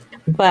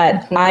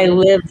 But I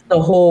lived the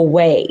whole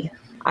way.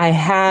 I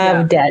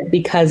have debt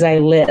because I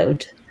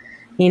lived.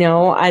 You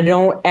know, I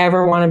don't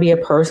ever want to be a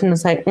person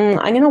that's like, I'm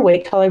going to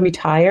wait till I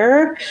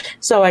retire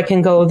so I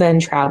can go then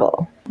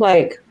travel.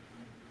 Like,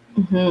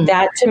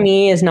 that to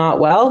me is not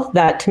wealth.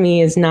 That to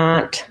me is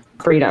not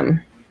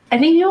freedom. I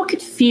think people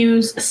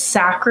confuse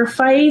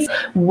sacrifice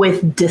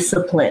with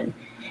discipline.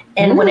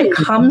 And when it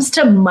comes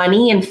to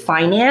money and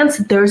finance,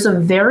 there's a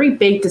very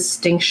big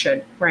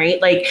distinction,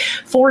 right? Like,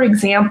 for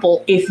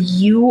example, if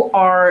you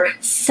are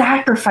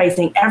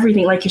sacrificing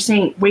everything, like you're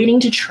saying, waiting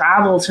to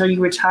travel till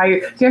you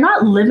retire, you're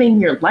not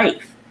living your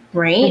life,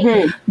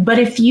 right? But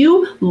if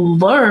you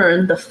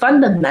learn the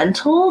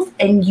fundamentals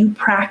and you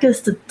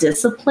practice the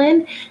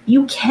discipline,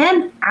 you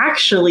can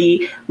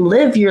actually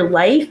live your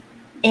life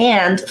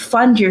and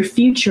fund your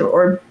future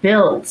or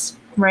builds,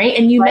 right?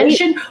 And you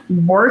mentioned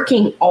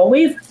working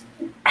always.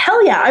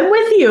 Hell yeah, I'm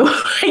with you.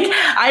 Like,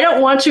 I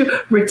don't want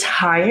to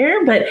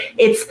retire, but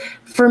it's,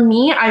 for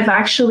me, I've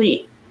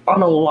actually,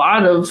 on a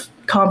lot of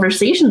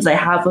conversations I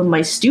have with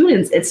my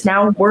students, it's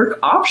now work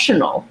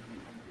optional.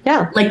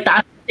 Yeah. Like,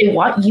 that's what they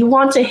want. You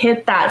want to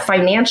hit that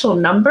financial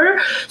number,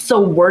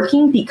 so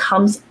working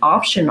becomes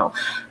optional.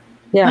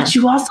 Yeah. But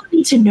you also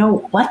need to know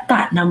what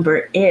that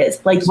number is.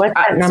 Like, so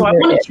I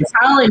want to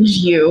challenge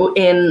you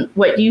in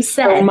what you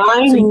said. So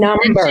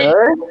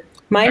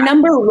my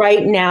number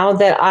right now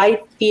that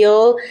I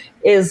feel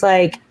is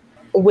like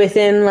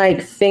within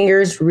like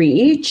fingers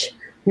reach,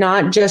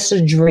 not just a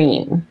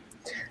dream.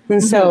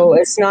 And so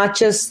it's not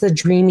just the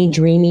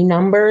dreamy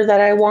number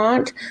that I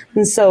want.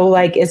 And so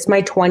like it's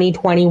my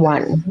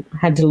 2021. I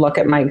had to look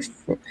at my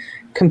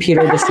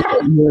computer to see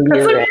what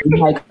year in.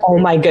 Like, oh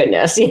my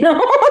goodness, you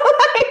know?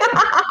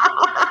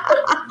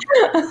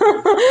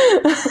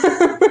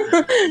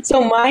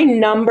 So my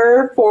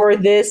number for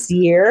this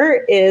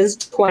year is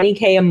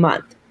 $20,000 a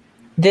month.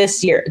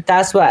 This year,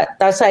 that's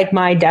like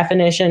my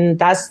definition.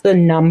 That's the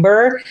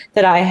number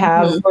that I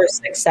have for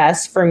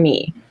success for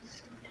me.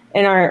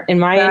 In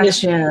my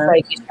industry,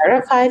 like you start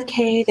at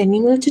 $5,000, then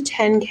you move to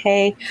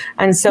 $10,000,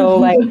 and so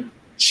like,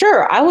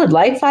 sure, I would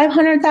like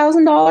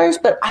 $500,000,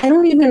 but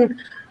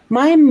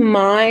my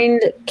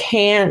mind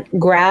can't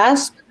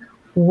grasp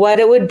what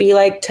it would be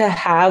like to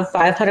have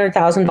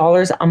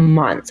 $500,000 a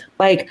month.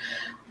 Like,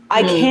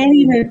 I can't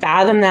even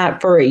fathom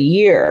that for a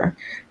year.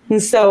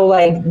 And so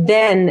like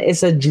then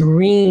it's a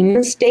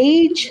dream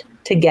stage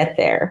to get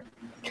there.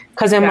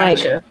 Because I'm like,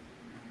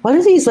 what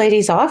do these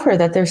ladies offer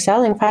that they're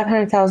selling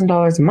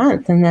 $500,000 a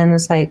month? And then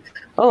it's like,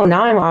 oh,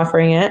 now I'm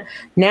offering it.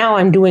 Now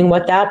I'm doing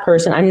what that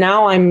person,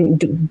 I'm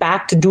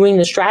back to doing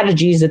the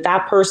strategies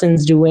that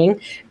person's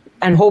doing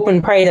and hope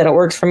and pray that it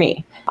works for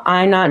me.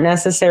 I'm not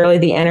necessarily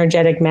the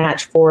energetic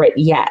match for it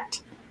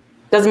yet.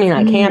 Doesn't mean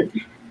I can't.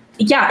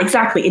 Yeah,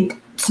 exactly.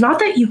 It's not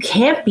that you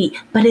can't be,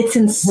 but it's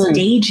in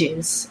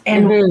stages,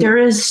 and there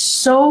is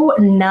so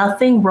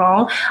nothing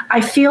wrong.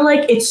 I feel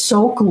like it's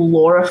so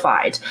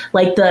glorified,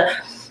 like the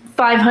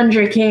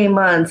 $500,000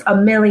 months,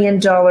 $1 million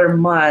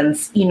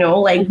months, you know,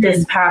 like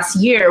this past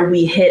year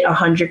we hit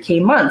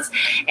 100,000 months.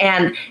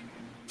 And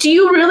do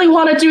you really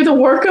want to do the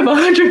work of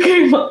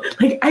 100,000 months?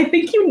 Like, I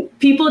think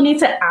people need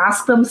to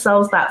ask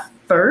themselves that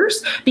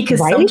first, because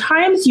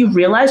sometimes you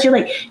realize you're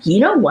like,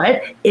 you know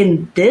what,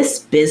 in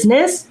this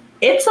business,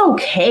 it's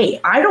okay.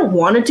 I don't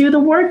want to do the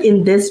work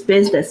in this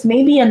business.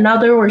 Maybe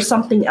another or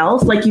something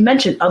else. Like you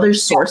mentioned, other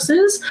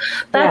sources.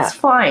 That's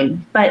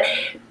fine. But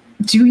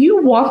do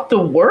you want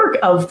the work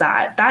of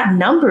that? That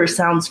number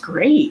sounds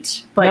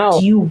great. But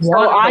do you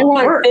want I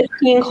want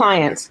 15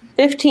 clients.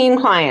 15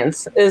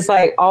 clients is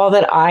like all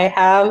that I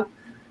have.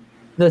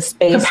 The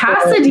space.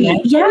 Capacity.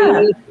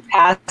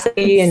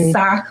 Capacity and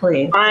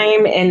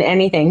time and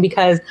anything,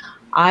 because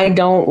I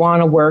don't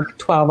want to work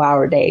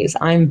 12-hour days.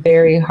 I'm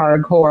very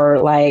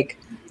hardcore, like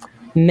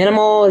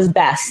minimal is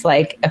best.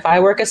 Like if I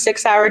work a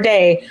 6-hour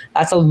day,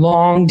 that's a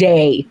long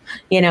day,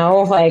 you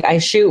know, like I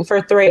shoot for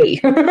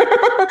 3,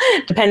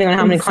 depending on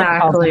how many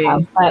clients I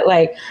have. But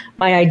like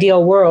my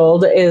ideal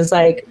world is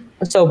like,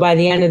 so by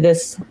the end of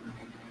this,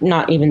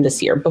 not even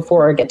this year,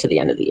 before I get to the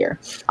end of the year,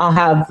 I'll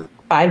have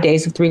 5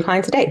 days of 3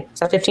 clients a day.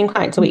 So 15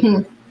 clients a week.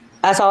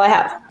 That's all I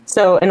have.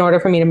 So in order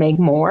for me to make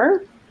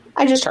more,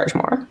 I just charge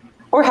more.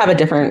 Or have a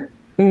different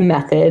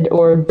method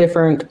or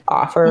different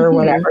offer or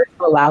whatever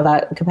to allow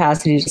that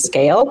capacity to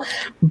scale.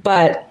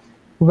 But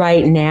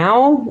right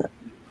now,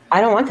 I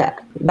don't want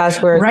that.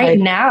 That's where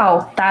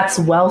now, that's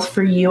wealth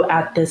for you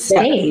at this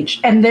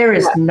stage. And there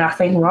is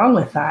nothing wrong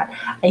with that.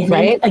 I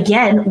think,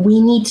 again, we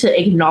need to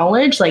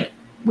acknowledge, like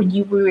when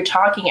we were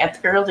talking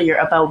earlier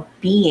about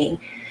being.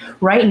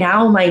 Right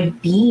now, my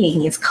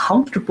being is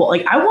comfortable.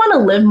 Like, I want to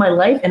live my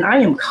life and I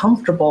am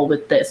comfortable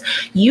with this.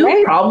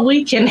 You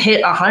probably can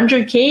hit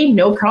 100K,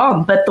 no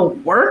problem. But the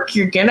work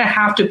you're going to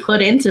have to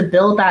put in to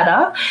build that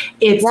up,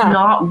 it's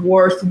not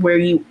worth where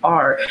you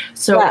are.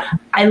 So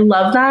I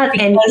love that.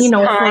 Because, and, you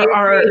know, for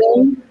our...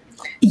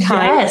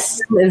 Time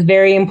is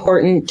very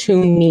important to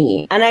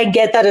me. And I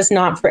get that it's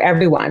not for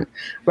everyone,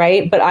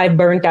 right? But I've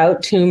burnt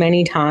out too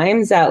many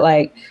times that,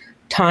 like,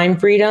 time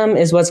freedom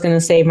is what's going to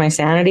save my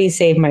sanity,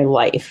 save my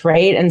life,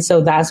 right? And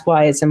so that's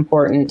why it's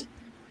important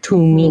to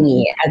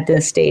me at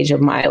this stage of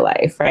my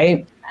life,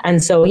 right?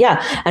 And so,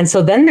 and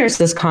so then there's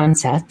this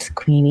concept,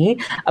 Queenie,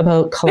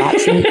 about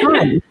collapsing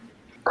time.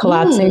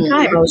 Collapsing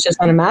time. I was just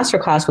on a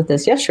masterclass with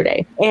this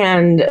yesterday.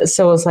 And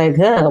so it's like,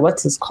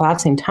 what's this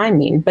collapsing time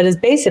mean? But it's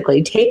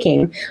basically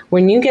taking,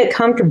 when you get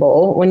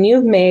comfortable, when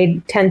you've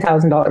made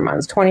 $10,000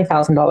 months,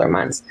 $20,000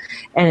 months,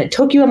 and it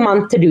took you a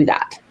month to do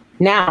that.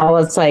 Now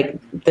it's like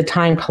the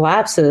time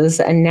collapses,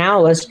 and now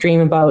let's dream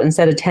about,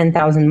 instead of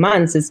 10,000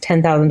 months, it's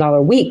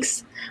 $10,000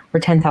 weeks or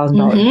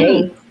 $10,000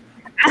 days.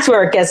 That's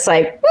where it gets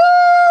like, woo,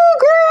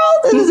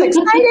 girl, this is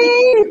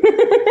exciting.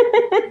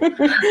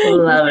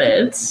 Love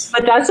it.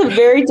 But that's a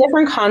very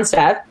different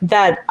concept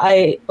that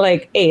I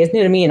like. It's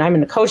new to me, and I'm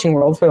in the coaching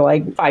world for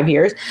like 5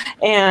 years.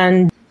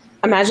 And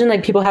imagine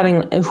like people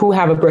who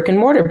have a brick and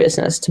mortar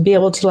business to be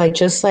able to like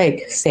just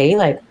like say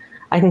like,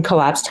 I can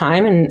collapse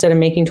time, and instead of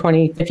making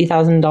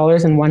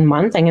 $50,000 in 1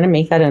 month, I'm going to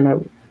make that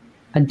in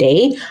a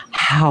day.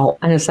 How?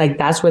 And it's like,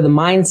 that's where the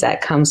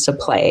mindset comes to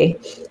play.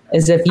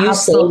 Is if you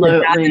say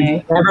that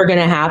is never going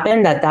to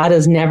happen, that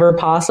is never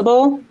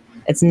possible,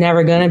 it's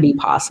never going to be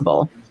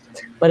possible.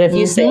 But if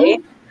you say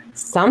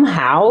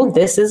somehow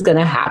this is going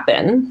to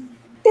happen,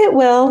 it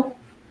will.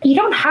 You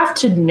don't have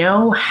to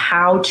know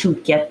how to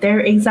get there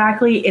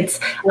exactly. It's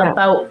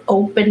about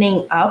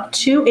opening up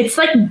to, it's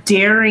like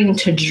daring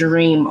to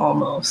dream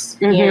almost,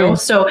 you know?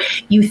 So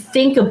you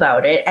think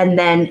about it, and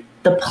then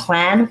the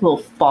plan will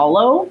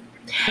follow.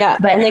 Yeah,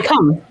 but and they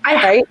come,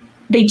 right?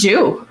 They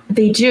do.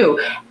 They do.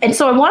 And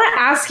so I want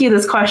to ask you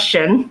this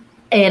question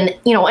and,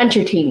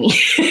 entertain me,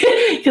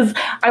 because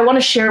I want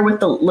to share with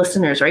the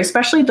listeners, right?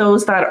 Especially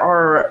those that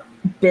are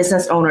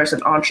business owners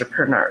and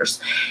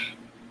entrepreneurs.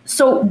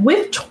 So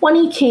with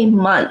 20K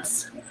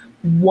months,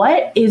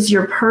 what is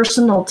your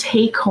personal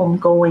take home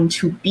going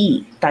to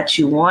be that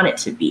you want it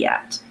to be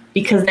at?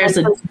 Because there's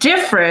a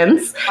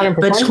difference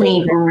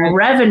between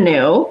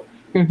revenue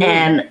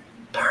and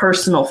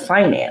personal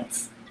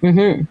finance.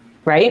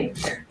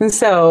 Right? And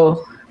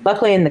so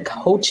luckily in the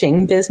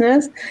coaching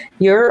business,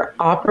 your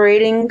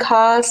operating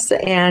costs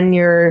and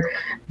your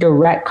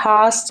direct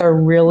costs are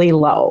really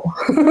low,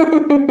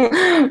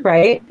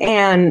 right?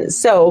 And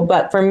so,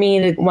 but for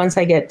me, once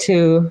I get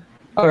to,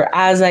 or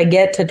as I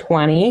get to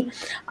 20,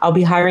 I'll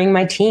be hiring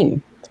my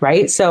team,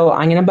 right? So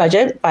I'm going to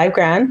budget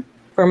 $5,000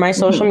 for my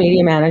social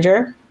media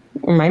manager,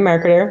 or my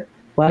marketer,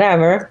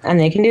 whatever, and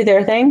they can do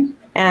their thing.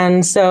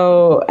 And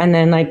so, and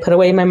then like put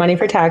away my money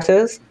for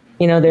taxes.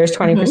 There's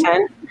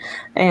 20%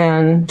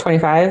 and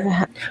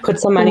 25.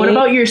 Put some money. But what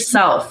about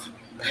yourself?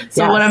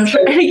 So what I'm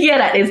trying to get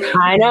at is,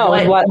 I know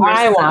what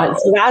I want.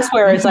 So that's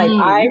where it's like,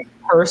 I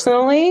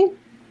personally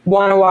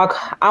want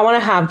to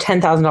have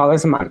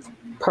 $10,000 a month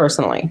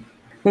personally.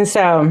 And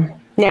so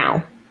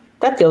now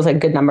that feels like a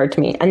good number to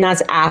me. And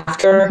that's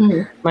after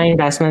my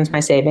investments, my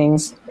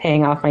savings,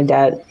 paying off my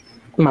debt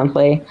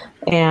monthly,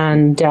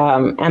 and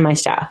my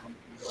staff.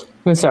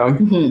 And so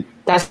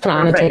that's what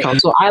I'm going to take home.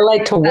 So I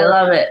like to work.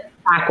 I love it.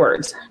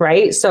 Backwards,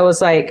 right? So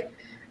it's like,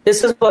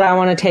 this is what I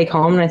want to take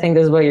home. And I think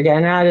this is what you're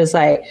getting at, is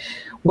like,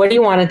 what do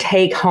you want to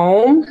take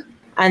home?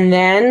 And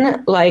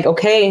then like,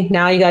 okay,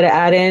 now you got to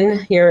add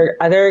in your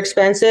other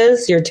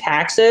expenses, your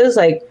taxes.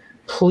 Like,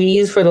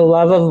 please, for the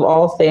love of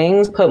all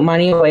things, put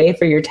money away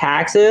for your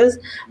taxes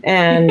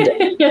and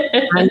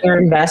your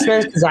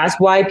investments, because that's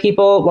why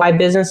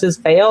businesses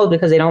fail,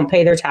 because they don't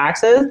pay their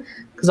taxes,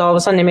 because all of a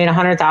sudden they made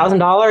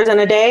 $100,000 in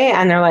a day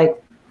and they're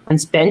like,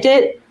 and spent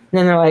it. And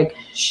then they're like,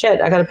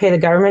 shit, I got to pay the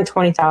government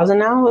 $20,000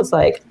 now. It's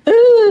like,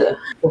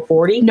 for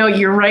 40. No,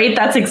 you're right.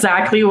 That's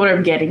exactly what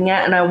I'm getting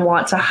at. And I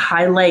want to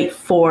highlight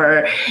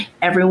for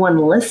everyone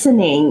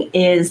listening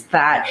is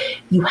that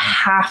you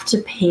have to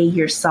pay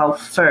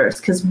yourself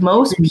first. Because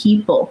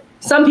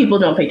some people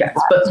don't pay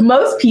taxes, but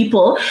most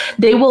people,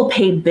 they will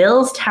pay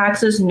bills,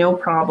 taxes, no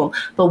problem.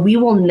 But we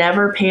will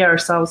never pay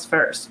ourselves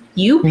first.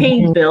 You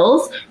paying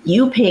bills,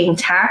 you paying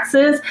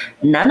taxes,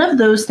 none of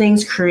those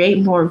things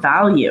create more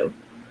value.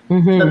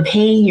 But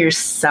paying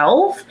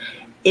yourself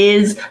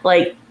is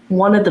like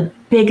one of the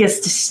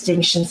biggest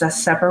distinctions that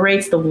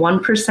separates the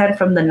 1%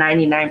 from the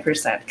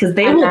 99%, because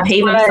they will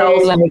pay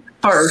themselves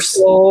first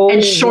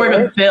and short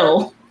a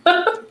bill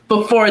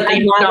before they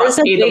not pay themselves. That is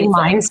a big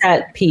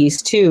mindset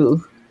piece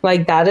too.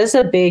 Like, that is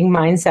a big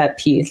mindset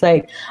piece.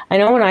 Like, I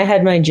know when I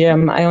had my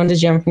gym, I owned a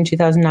gym from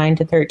 2009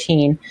 to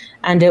 13,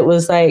 and it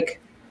was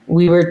like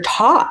we were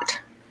taught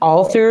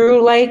all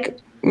through like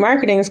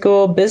marketing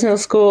school,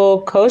 business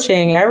school,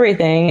 coaching,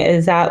 everything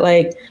is that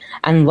like,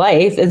 and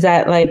life is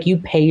that like, you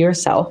pay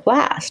yourself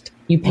last.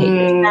 You pay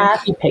your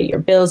staff, you pay your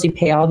bills, you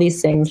pay all these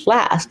things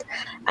last.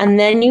 And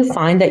then you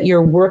find that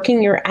you're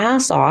working your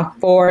ass off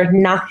for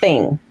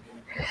nothing.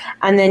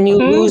 And then you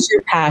lose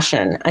your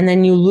passion, and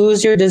then you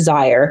lose your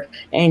desire,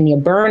 and you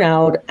burn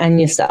out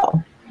and you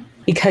sell.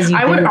 Because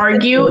I would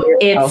argue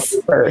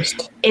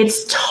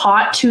it's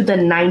taught to the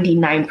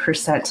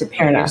 99% to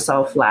pay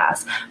yourself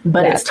last,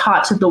 but it's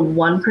taught to the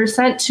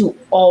 1% to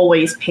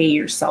always pay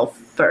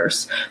yourself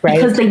first,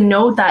 because they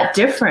know that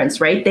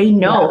difference, right? They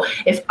know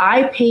if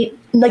I pay,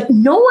 like,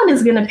 no one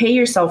is going to pay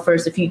yourself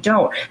first if you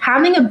don't.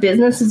 Having a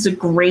business is a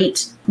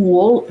great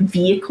tool,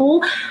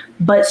 vehicle,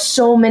 but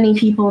so many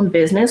people in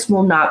business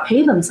will not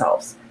pay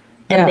themselves.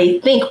 And they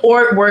think,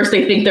 or worse,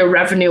 they think their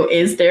revenue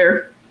is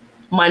their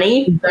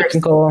money.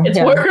 It's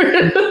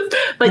worth.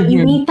 But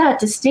you need that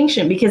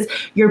distinction, because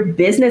your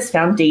business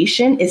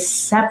foundation is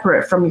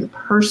separate from your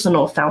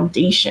personal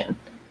foundation.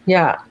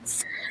 And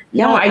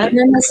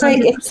then it's like,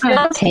 if you're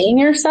not paying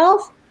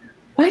yourself,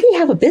 why do you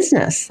have a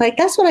business? Like,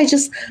 that's what I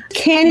just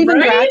can't even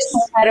wrap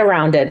my head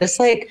around it. It's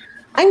like,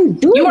 I'm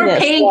doing You are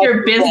paying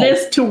your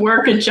business to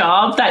work a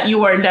job that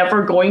you are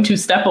never going to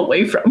step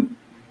away from.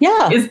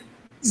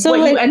 So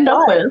what you end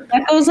up with.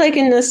 That goes like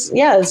in this,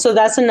 so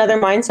that's another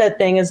mindset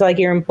thing, is like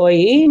your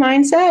employee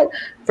mindset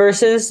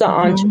versus the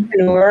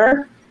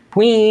entrepreneur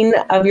queen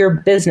of your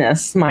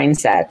business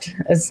mindset.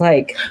 It's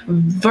like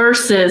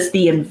versus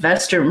the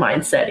investor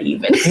mindset,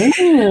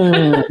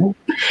 even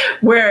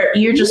where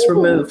you're just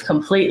removed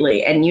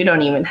completely and you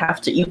don't even have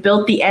to, you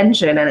built the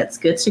engine and it's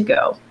good to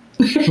go.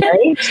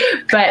 Right?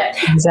 But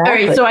all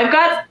right, so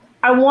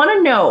I want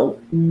to know,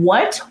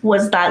 what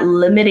was that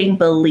limiting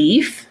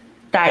belief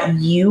that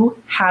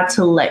you had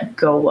to let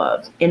go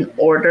of in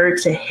order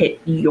to hit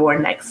your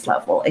next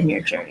level in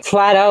your journey?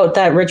 Flat out,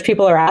 that rich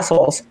people are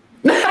assholes.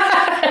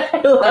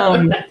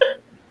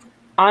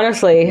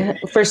 Honestly,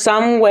 for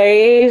some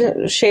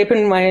way, shape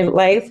in my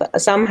life,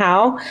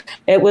 somehow,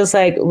 it was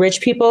like,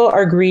 rich people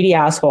are greedy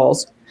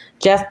assholes.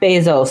 Jeff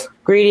Bezos,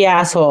 greedy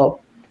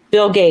asshole.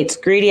 Bill Gates,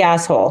 greedy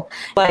asshole.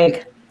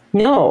 Like,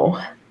 no.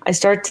 I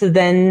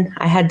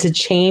had to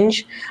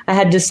change. I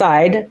had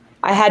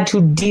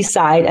to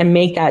decide and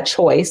make that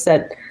choice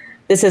that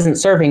this isn't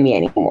serving me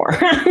anymore.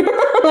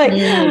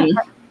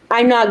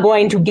 I'm not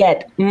going to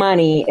get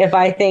money if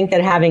I think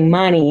that having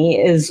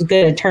money is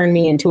going to turn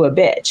me into a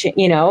bitch,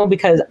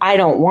 because I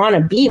don't want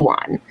to be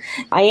one.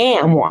 I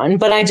am one,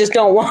 but I just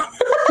don't want.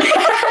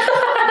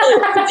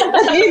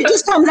 It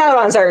just comes out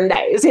on certain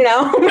days, I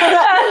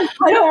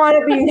don't want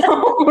to be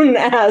known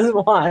as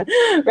one,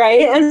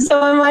 right? And so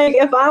I'm like,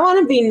 if I want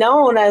to be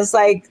known as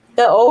like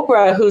the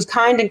Oprah who's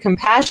kind and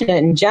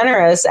compassionate and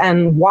generous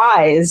and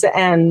wise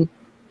and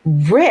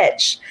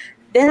rich,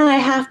 then I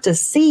have to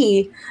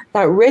see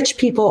that rich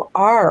people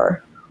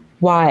are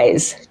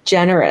wise,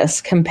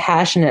 generous,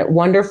 compassionate,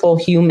 wonderful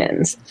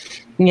humans.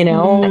 And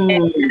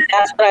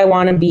that's what I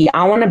want to be.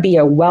 I want to be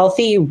a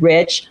wealthy,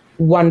 rich,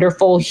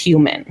 wonderful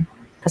human.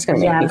 That's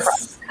going to make me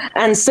cry.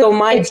 And so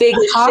my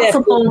biggest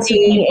shift was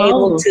being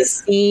able to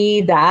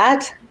see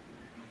that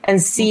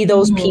and see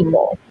those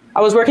people.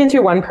 I was working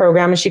through one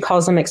program and she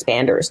calls them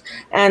expanders.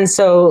 And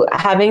so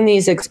having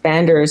these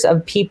expanders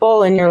of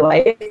people in your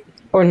life,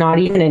 or not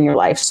even in your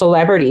life,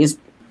 celebrities,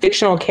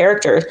 fictional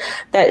characters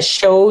that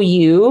show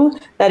you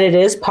that it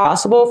is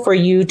possible for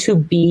you to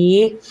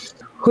be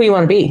who you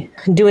want to be,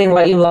 doing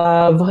what you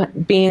love,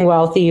 being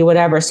wealthy,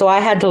 whatever. So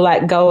I had to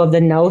let go of the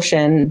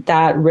notion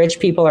that rich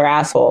people are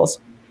assholes.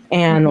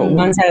 And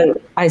once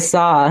I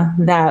saw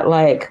that,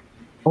 like,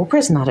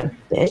 Oprah's not a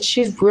bitch.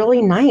 She's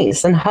really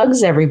nice and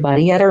hugs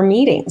everybody at her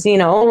meetings, and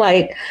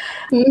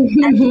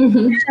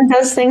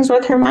does things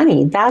with her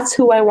money. That's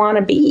who I want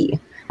to be.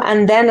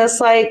 And then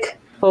it's like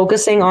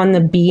focusing on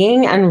the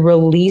being and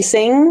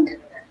releasing.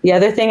 The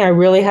other thing I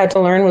really had to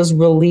learn was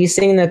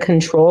releasing the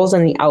controls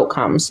and the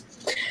outcomes.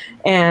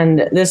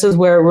 And this is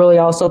where it really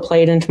also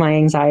played into my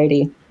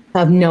anxiety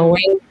of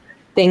knowing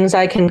things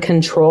I can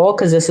control,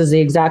 because this is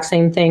the exact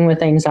same thing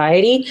with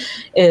anxiety,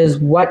 is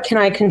what can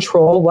I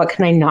control? What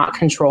can I not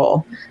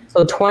control?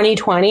 So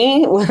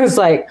 2020 was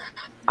like,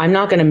 I'm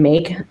not going to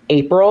make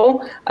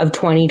April of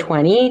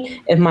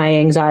 2020 if my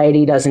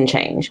anxiety doesn't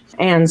change.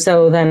 And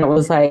so then it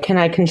was like, can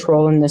I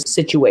control in this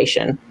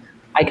situation?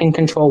 I can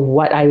control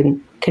what I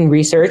can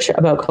research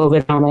about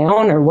COVID on my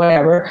own or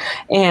whatever,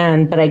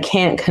 but I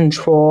can't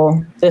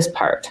control this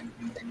part.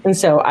 And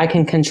so I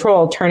can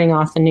control turning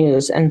off the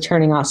news and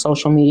turning off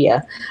social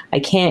media. I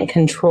can't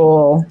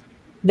control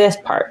this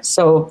part.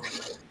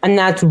 And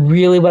that's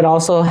really what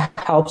also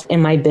helps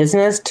in my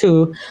business,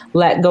 to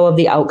let go of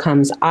the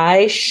outcomes.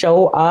 I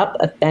show up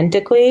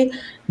authentically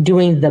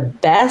doing the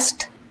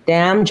best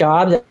damn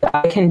job that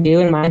I can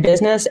do in my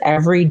business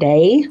every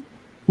day,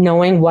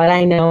 knowing what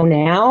I know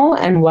now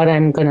and what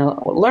I'm going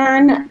to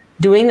learn,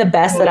 doing the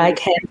best that I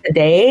can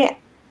today.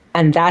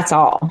 And that's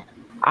all.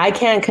 I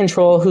can't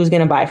control who's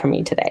going to buy from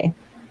me today.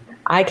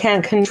 I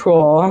can't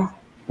control,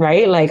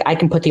 right? Like, I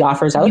can put the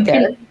offers out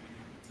there.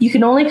 You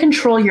can only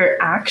control your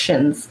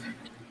actions,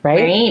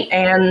 right?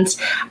 And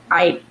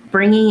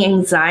bringing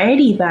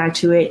anxiety back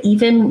to it,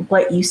 even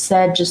what you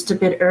said just a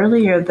bit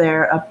earlier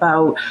there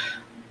about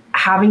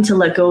having to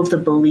let go of the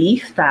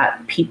belief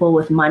that people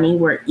with money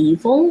were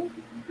evil.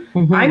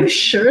 I'm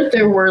sure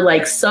there were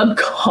like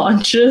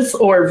subconscious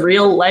or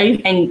real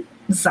life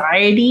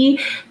anxiety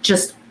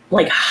just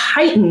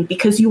heightened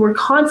because you were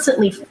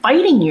constantly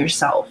fighting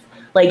yourself.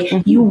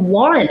 You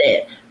wanted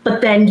it,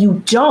 but then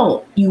you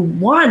don't. You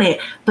want it,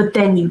 but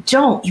then you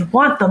don't. You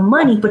want the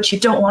money, but you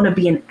don't want to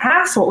be an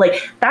asshole.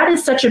 Like, that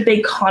is such a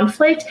big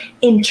conflict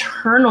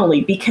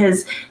internally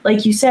because,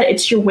 like you said,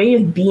 it's your way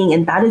of being,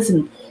 and that is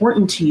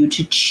important to you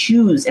to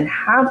choose and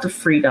have the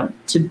freedom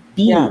to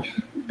be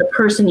the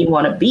person you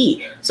want to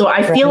be. So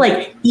I feel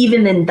like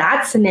even in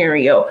that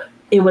scenario,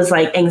 it was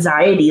like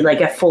anxiety,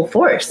 like at full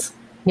force.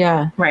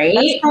 Yeah. Right.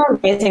 That's so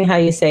amazing how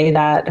you say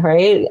that.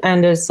 Right.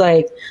 And it's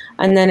like,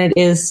 and then it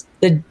is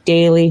the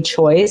daily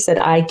choice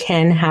that I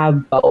can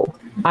have both.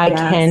 I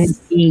can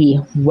be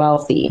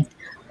wealthy.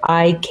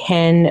 I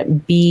can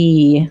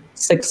be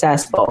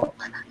successful.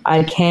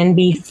 I can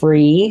be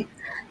free,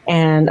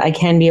 and I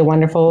can be a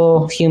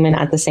wonderful human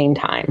at the same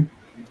time.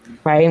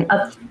 Right.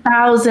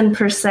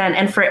 1,000%.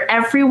 And for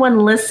everyone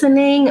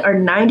listening, or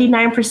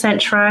 99%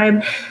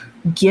 tribe,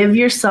 give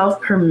yourself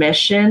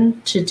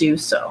permission to do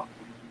so.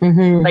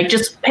 Mm-hmm. Like,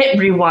 just hit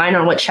rewind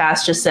on what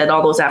Chas just said,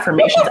 all those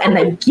affirmations, and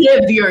then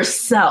give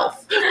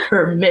yourself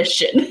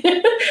permission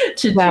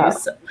to do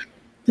so.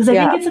 Because I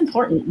think it's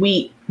important.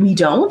 We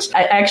don't.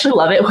 I actually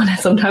love it when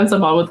sometimes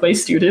I'm on with my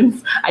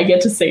students. I get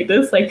to say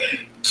this, like,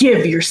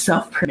 give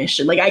yourself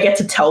permission. Like, I get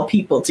to tell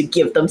people to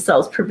give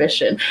themselves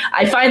permission.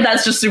 I find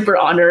that's just super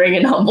honoring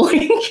and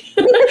humbling.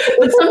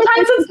 But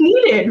sometimes it's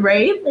needed,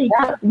 right?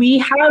 Like, we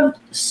have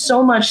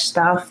so much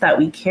stuff that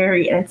we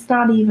carry, and it's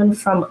not even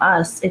from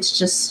us. It's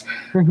just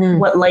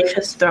what life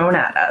has thrown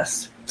at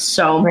us.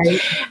 So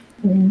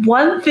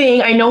one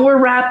thing, I know we're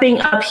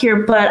wrapping up here,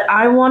 but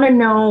I want to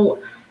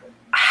know,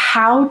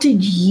 how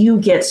did you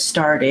get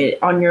started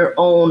on your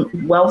own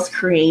wealth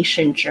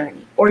creation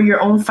journey or your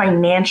own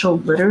financial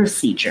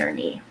literacy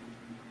journey?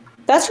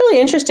 That's really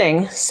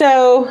interesting.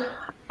 So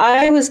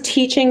I was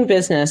teaching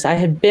business. I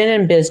had been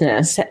in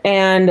business,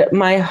 and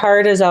my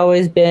heart has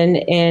always been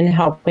in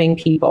helping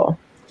people.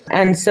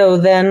 And so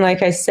then,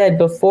 like I said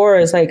before,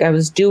 is like I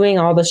was doing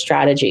all the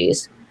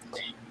strategies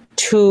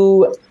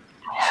to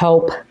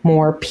help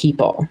more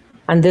people.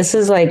 And this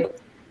is like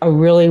a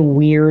really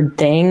weird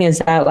thing, is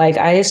that like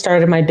I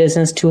started my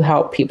business to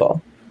help people.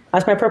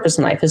 That's my purpose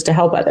in life, is to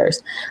help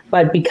others.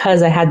 But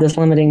because I had this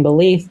limiting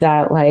belief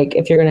that like,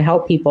 if you're going to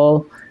help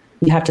people,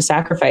 you have to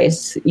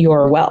sacrifice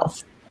your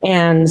wealth.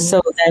 And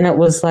so then it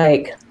was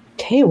like,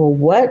 okay, well,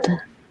 what?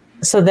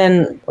 So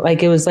then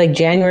like, it was like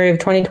January of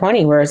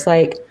 2020 where it's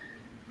like,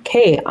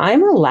 okay,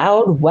 I'm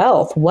allowed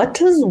wealth. What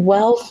does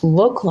wealth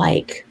look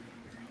like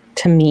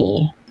to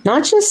me?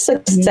 Not just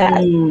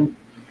success.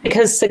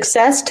 Because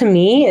success to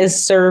me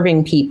is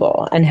serving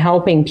people and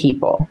helping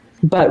people.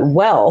 But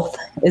wealth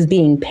is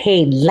being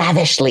paid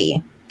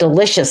lavishly,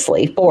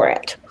 deliciously for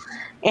it.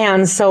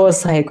 And so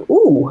it's like,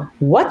 ooh,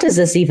 what does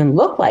this even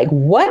look like?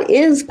 What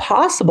is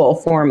possible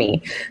for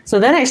me? So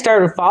then I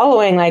started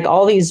following like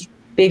all these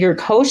bigger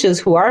coaches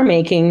who are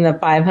making the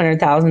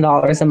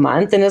 $500,000 a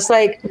month. And it's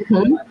like,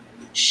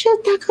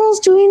 shit, that girl's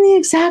doing the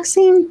exact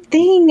same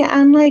thing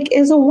and like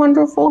is a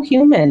wonderful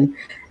human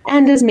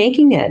and is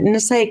making it. And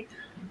it's like,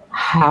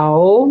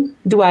 how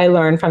do I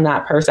learn from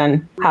that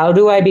person? How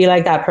do I be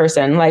like that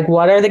person? Like,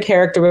 what are the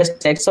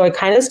characteristics? So I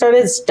kind of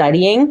started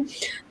studying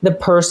the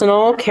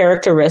personal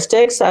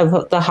characteristics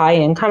of the high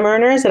income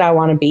earners that I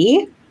want to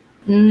be.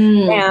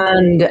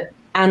 And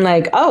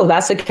like, oh,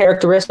 that's a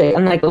characteristic.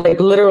 And like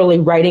literally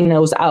writing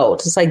those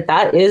out. It's like,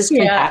 that is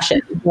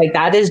compassion. Like,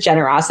 that is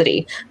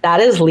generosity. That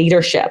is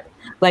leadership.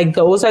 Like,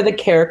 those are the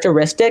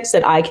characteristics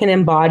that I can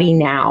embody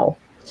now.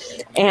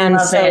 And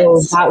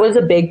that was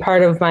a big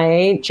part of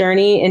my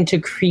journey into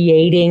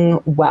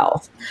creating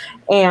wealth.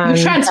 And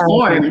you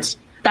transformed.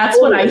 That's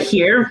what I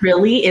hear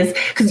really is,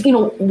 because, you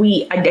know,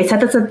 I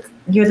said this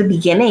near the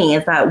beginning,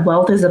 is that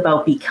wealth is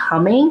about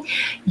becoming.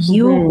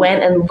 You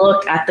went and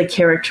looked at the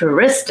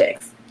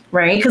characteristics,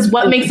 right? Because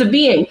what makes a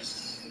being?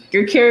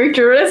 Your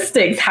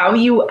characteristics, how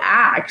you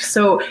act.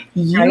 So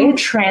you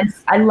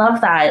I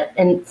love that.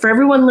 And for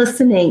everyone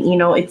listening, you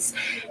know, it's,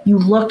 you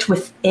looked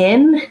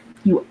within,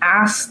 you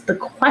asked the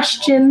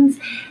questions,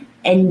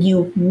 and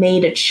you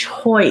made a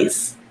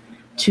choice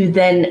to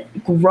then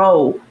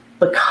grow,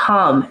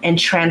 become, and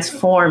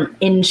transform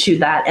into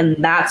that. And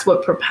that's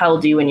what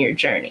propelled you in your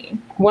journey.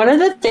 One of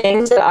the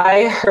things that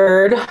I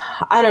heard,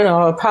 I don't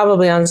know,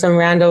 probably on some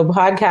rando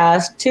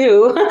podcast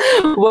too,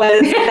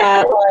 was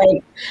that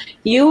like,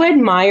 you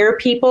admire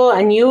people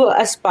and you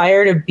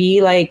aspire to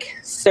be like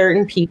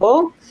certain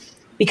people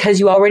because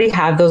you already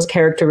have those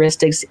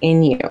characteristics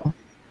in you.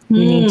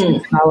 You need to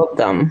develop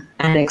them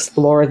and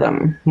explore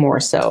them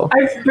more so.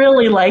 I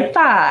really like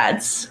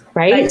that.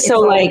 Right? Like, so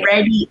like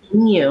already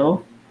in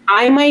you.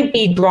 I might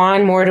be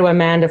drawn more to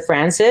Amanda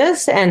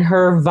Francis and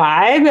her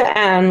vibe,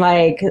 and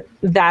like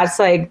that's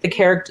like the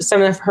character.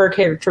 Some of her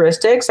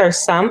characteristics are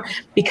some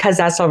because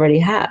that's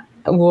already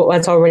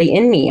that's already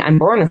in me. I'm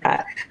born with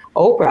that.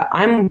 Oprah,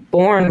 I'm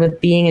born with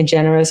being a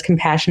generous,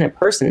 compassionate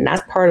person.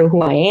 That's part of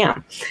who I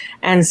am.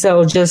 And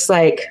so just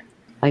like,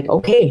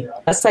 okay,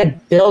 let's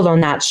like build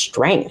on that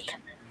strength,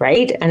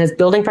 right? And it's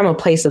building from a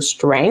place of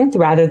strength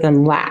rather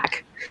than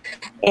lack.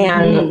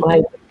 And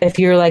like, if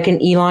you're like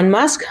an Elon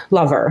Musk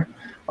lover,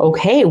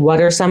 okay,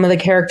 what are some of the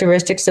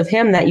characteristics of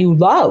him that you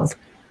love?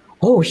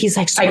 Oh, he's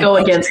like, I go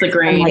against the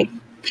grain. Like,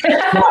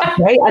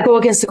 right? I go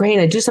against the grain.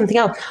 I do something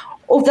else.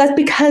 Oh, that's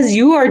because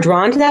you are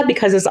drawn to that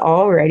because it's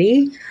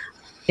already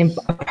a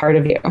part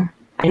of you.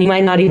 And you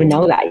might not even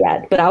know that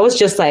yet. But I was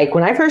just like,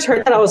 when I first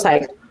heard that, I was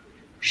like,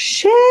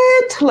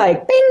 shit,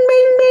 like bing,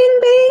 bing, bing,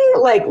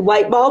 bing. Like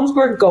light bulbs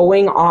were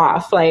going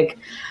off, like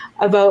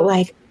about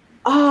like,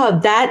 oh,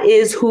 that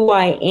is who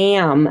I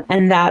am.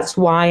 And that's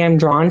why I'm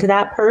drawn to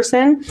that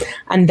person.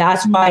 And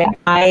that's why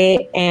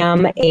I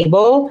am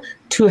able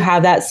to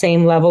have that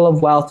same level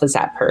of wealth as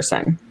that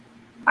person.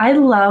 I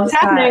love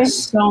that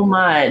so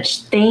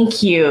much.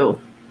 Thank you.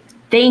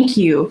 Thank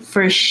you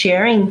for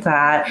sharing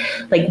that.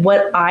 Like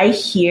what I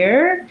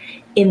hear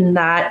in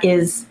that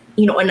is,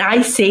 you know, and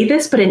I say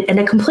this, but in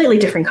a completely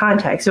different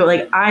context. So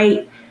like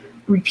I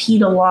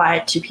repeat a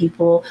lot to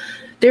people,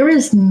 there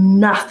is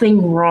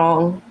nothing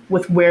wrong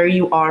with where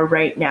you are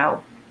right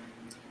now.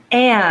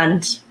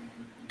 And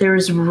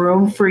there's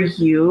room for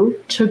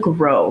you to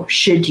grow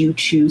should you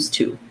choose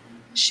to.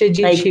 Should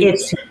you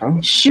choose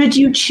to? Should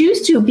you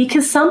choose to?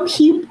 Because some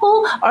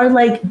people are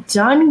like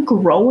done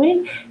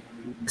growing.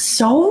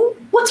 So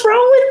what's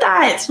wrong with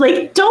that?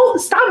 Like, don't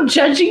stop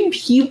judging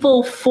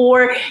people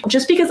for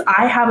just because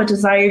I have a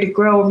desire to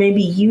grow, or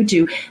maybe you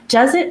do,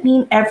 doesn't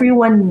mean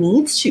everyone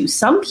needs to.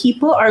 Some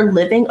people are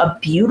living a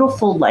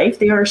beautiful life.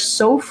 They are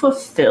so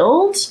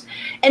fulfilled,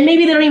 and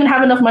maybe they don't even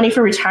have enough money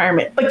for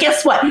retirement. But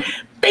guess what?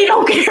 They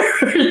don't care.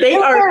 They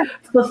are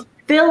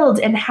fulfilled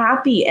and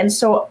happy. And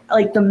so,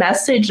 like, the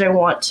message I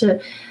want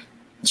to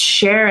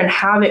share and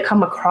have it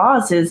come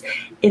across is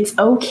it's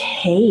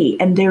okay,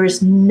 and there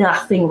is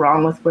nothing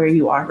wrong with where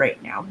you are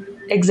right now.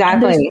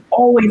 Exactly. And there's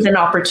always an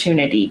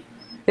opportunity.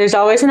 There's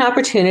always an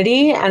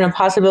opportunity and a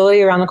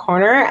possibility around the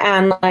corner,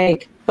 and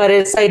like, but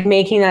it's like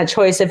making that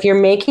choice. If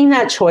you're making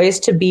that choice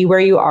to be where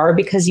you are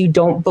because you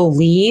don't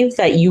believe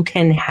that you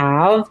can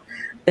have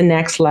the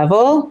next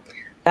level,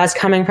 that's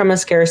coming from a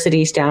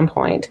scarcity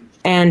standpoint.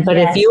 And but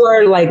if you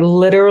are like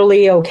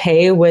literally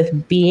okay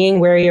with being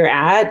where you're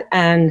at,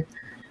 and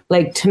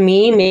like, to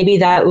me, maybe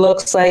that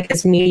looks like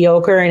it's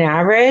mediocre and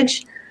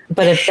average.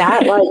 But if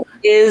that like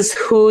is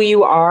who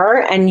you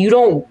are, and you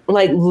don't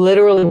like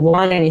literally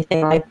want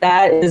anything like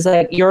that, is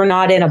like you're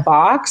not in a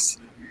box,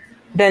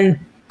 then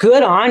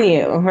good on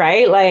you,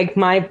 right? Like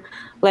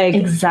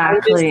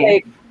exactly.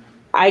 Like,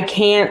 I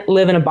can't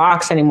live in a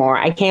box anymore.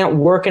 I can't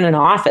work in an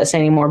office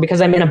anymore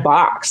because I'm in a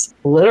box,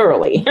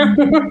 literally.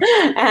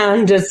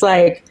 And just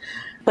like,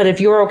 but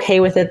if you're okay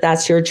with it,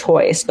 that's your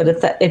choice. But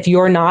if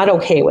you're not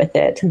okay with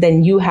it,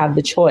 then you have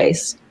the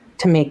choice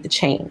to make the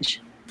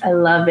change. I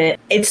love it.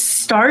 It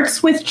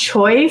starts with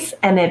choice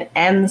and it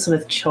ends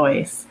with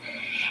choice.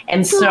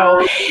 And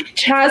so,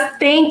 Chaz,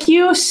 thank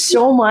you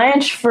so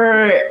much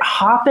for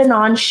hopping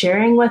on,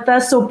 sharing with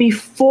us. So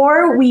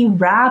before we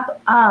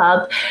wrap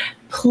up,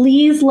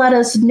 please let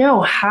us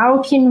know,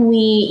 how can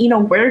we,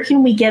 where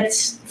can we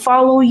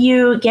follow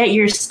you, get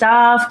your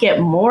stuff, get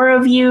more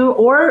of you,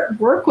 or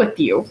work with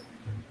you?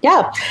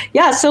 Yeah.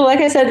 So like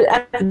I said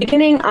at the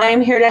beginning,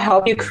 I'm here to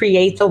help you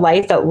create the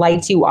life that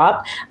lights you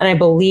up. And I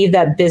believe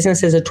that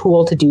business is a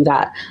tool to do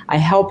that. I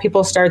help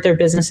people start their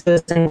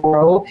businesses and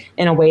grow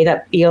in a way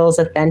that feels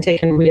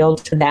authentic and real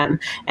to them.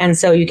 And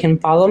so you can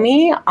follow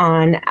me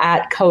on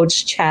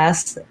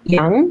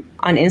 @CoachChazYoung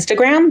on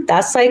Instagram.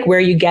 That's like where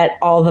you get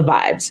all the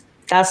vibes.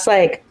 That's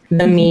like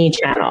the me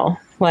channel.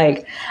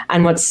 Like,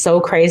 and what's so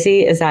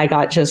crazy is I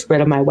got just rid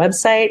of my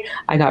website.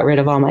 I got rid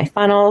of all my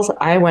funnels.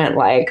 I went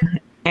like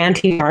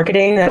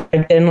anti-marketing that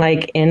I've been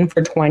like in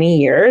for 20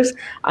 years.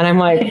 And I'm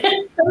like, it's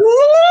a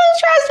little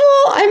stressful.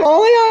 I'm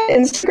only on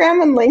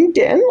Instagram and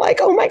LinkedIn. Like,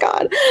 oh my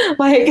God.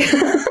 Like,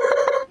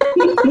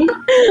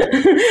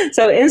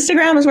 so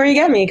Instagram is where you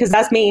get me, because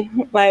that's me.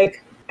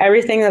 Like,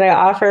 everything that I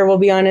offer will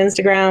be on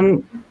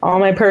Instagram. All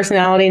my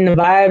personality and the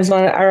vibes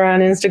are on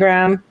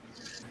Instagram.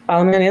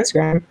 Follow me on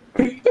Instagram.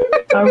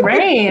 All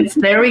right,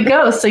 there we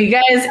go. So you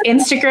guys,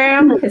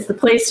 Instagram is the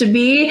place to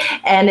be,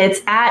 and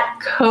it's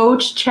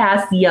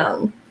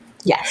 @CoachChazYoung.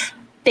 Yes.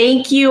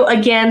 Thank you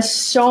again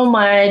so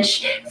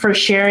much for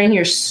sharing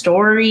your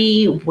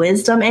story,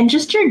 wisdom, and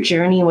just your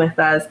journey with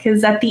us.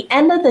 Because at the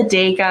end of the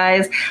day,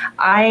 guys,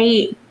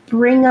 I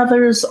bring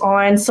others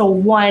on. So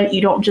one, you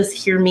don't just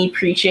hear me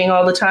preaching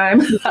all the time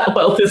that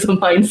wealth is a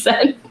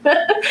mindset,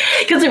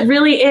 because it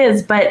really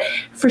is. But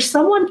for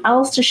someone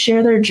else to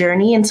share their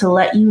journey and to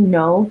let you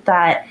know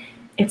that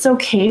it's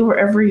okay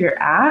wherever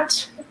you're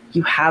at,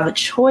 you have a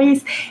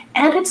choice,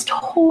 and it's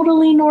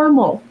totally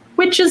normal.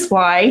 Which is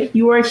why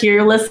you are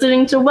here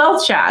listening to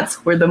Wealth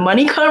Chats, where the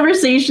money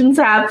conversations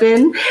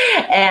happen.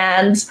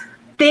 And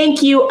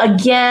thank you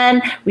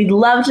again. We'd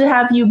love to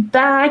have you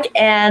back.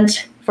 And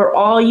for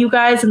all you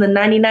guys in the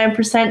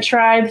 99%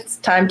 tribe, it's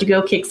time to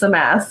go kick some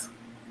ass.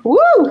 Woo!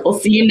 We'll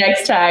see you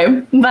next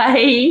time.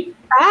 Bye.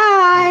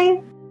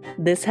 Bye.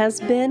 This has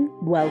been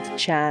Wealth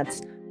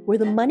Chats, where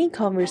the money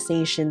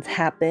conversations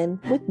happen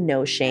with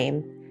no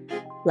shame.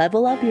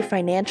 Level up your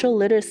financial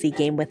literacy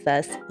game with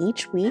us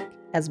each week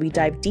as we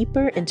dive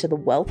deeper into the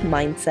wealth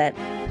mindset.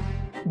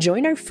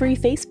 Join our free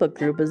Facebook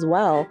group as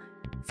well,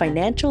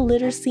 Financial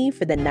Literacy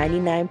for the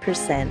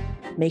 99%.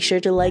 Make sure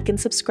to like and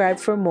subscribe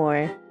for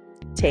more.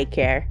 Take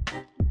care.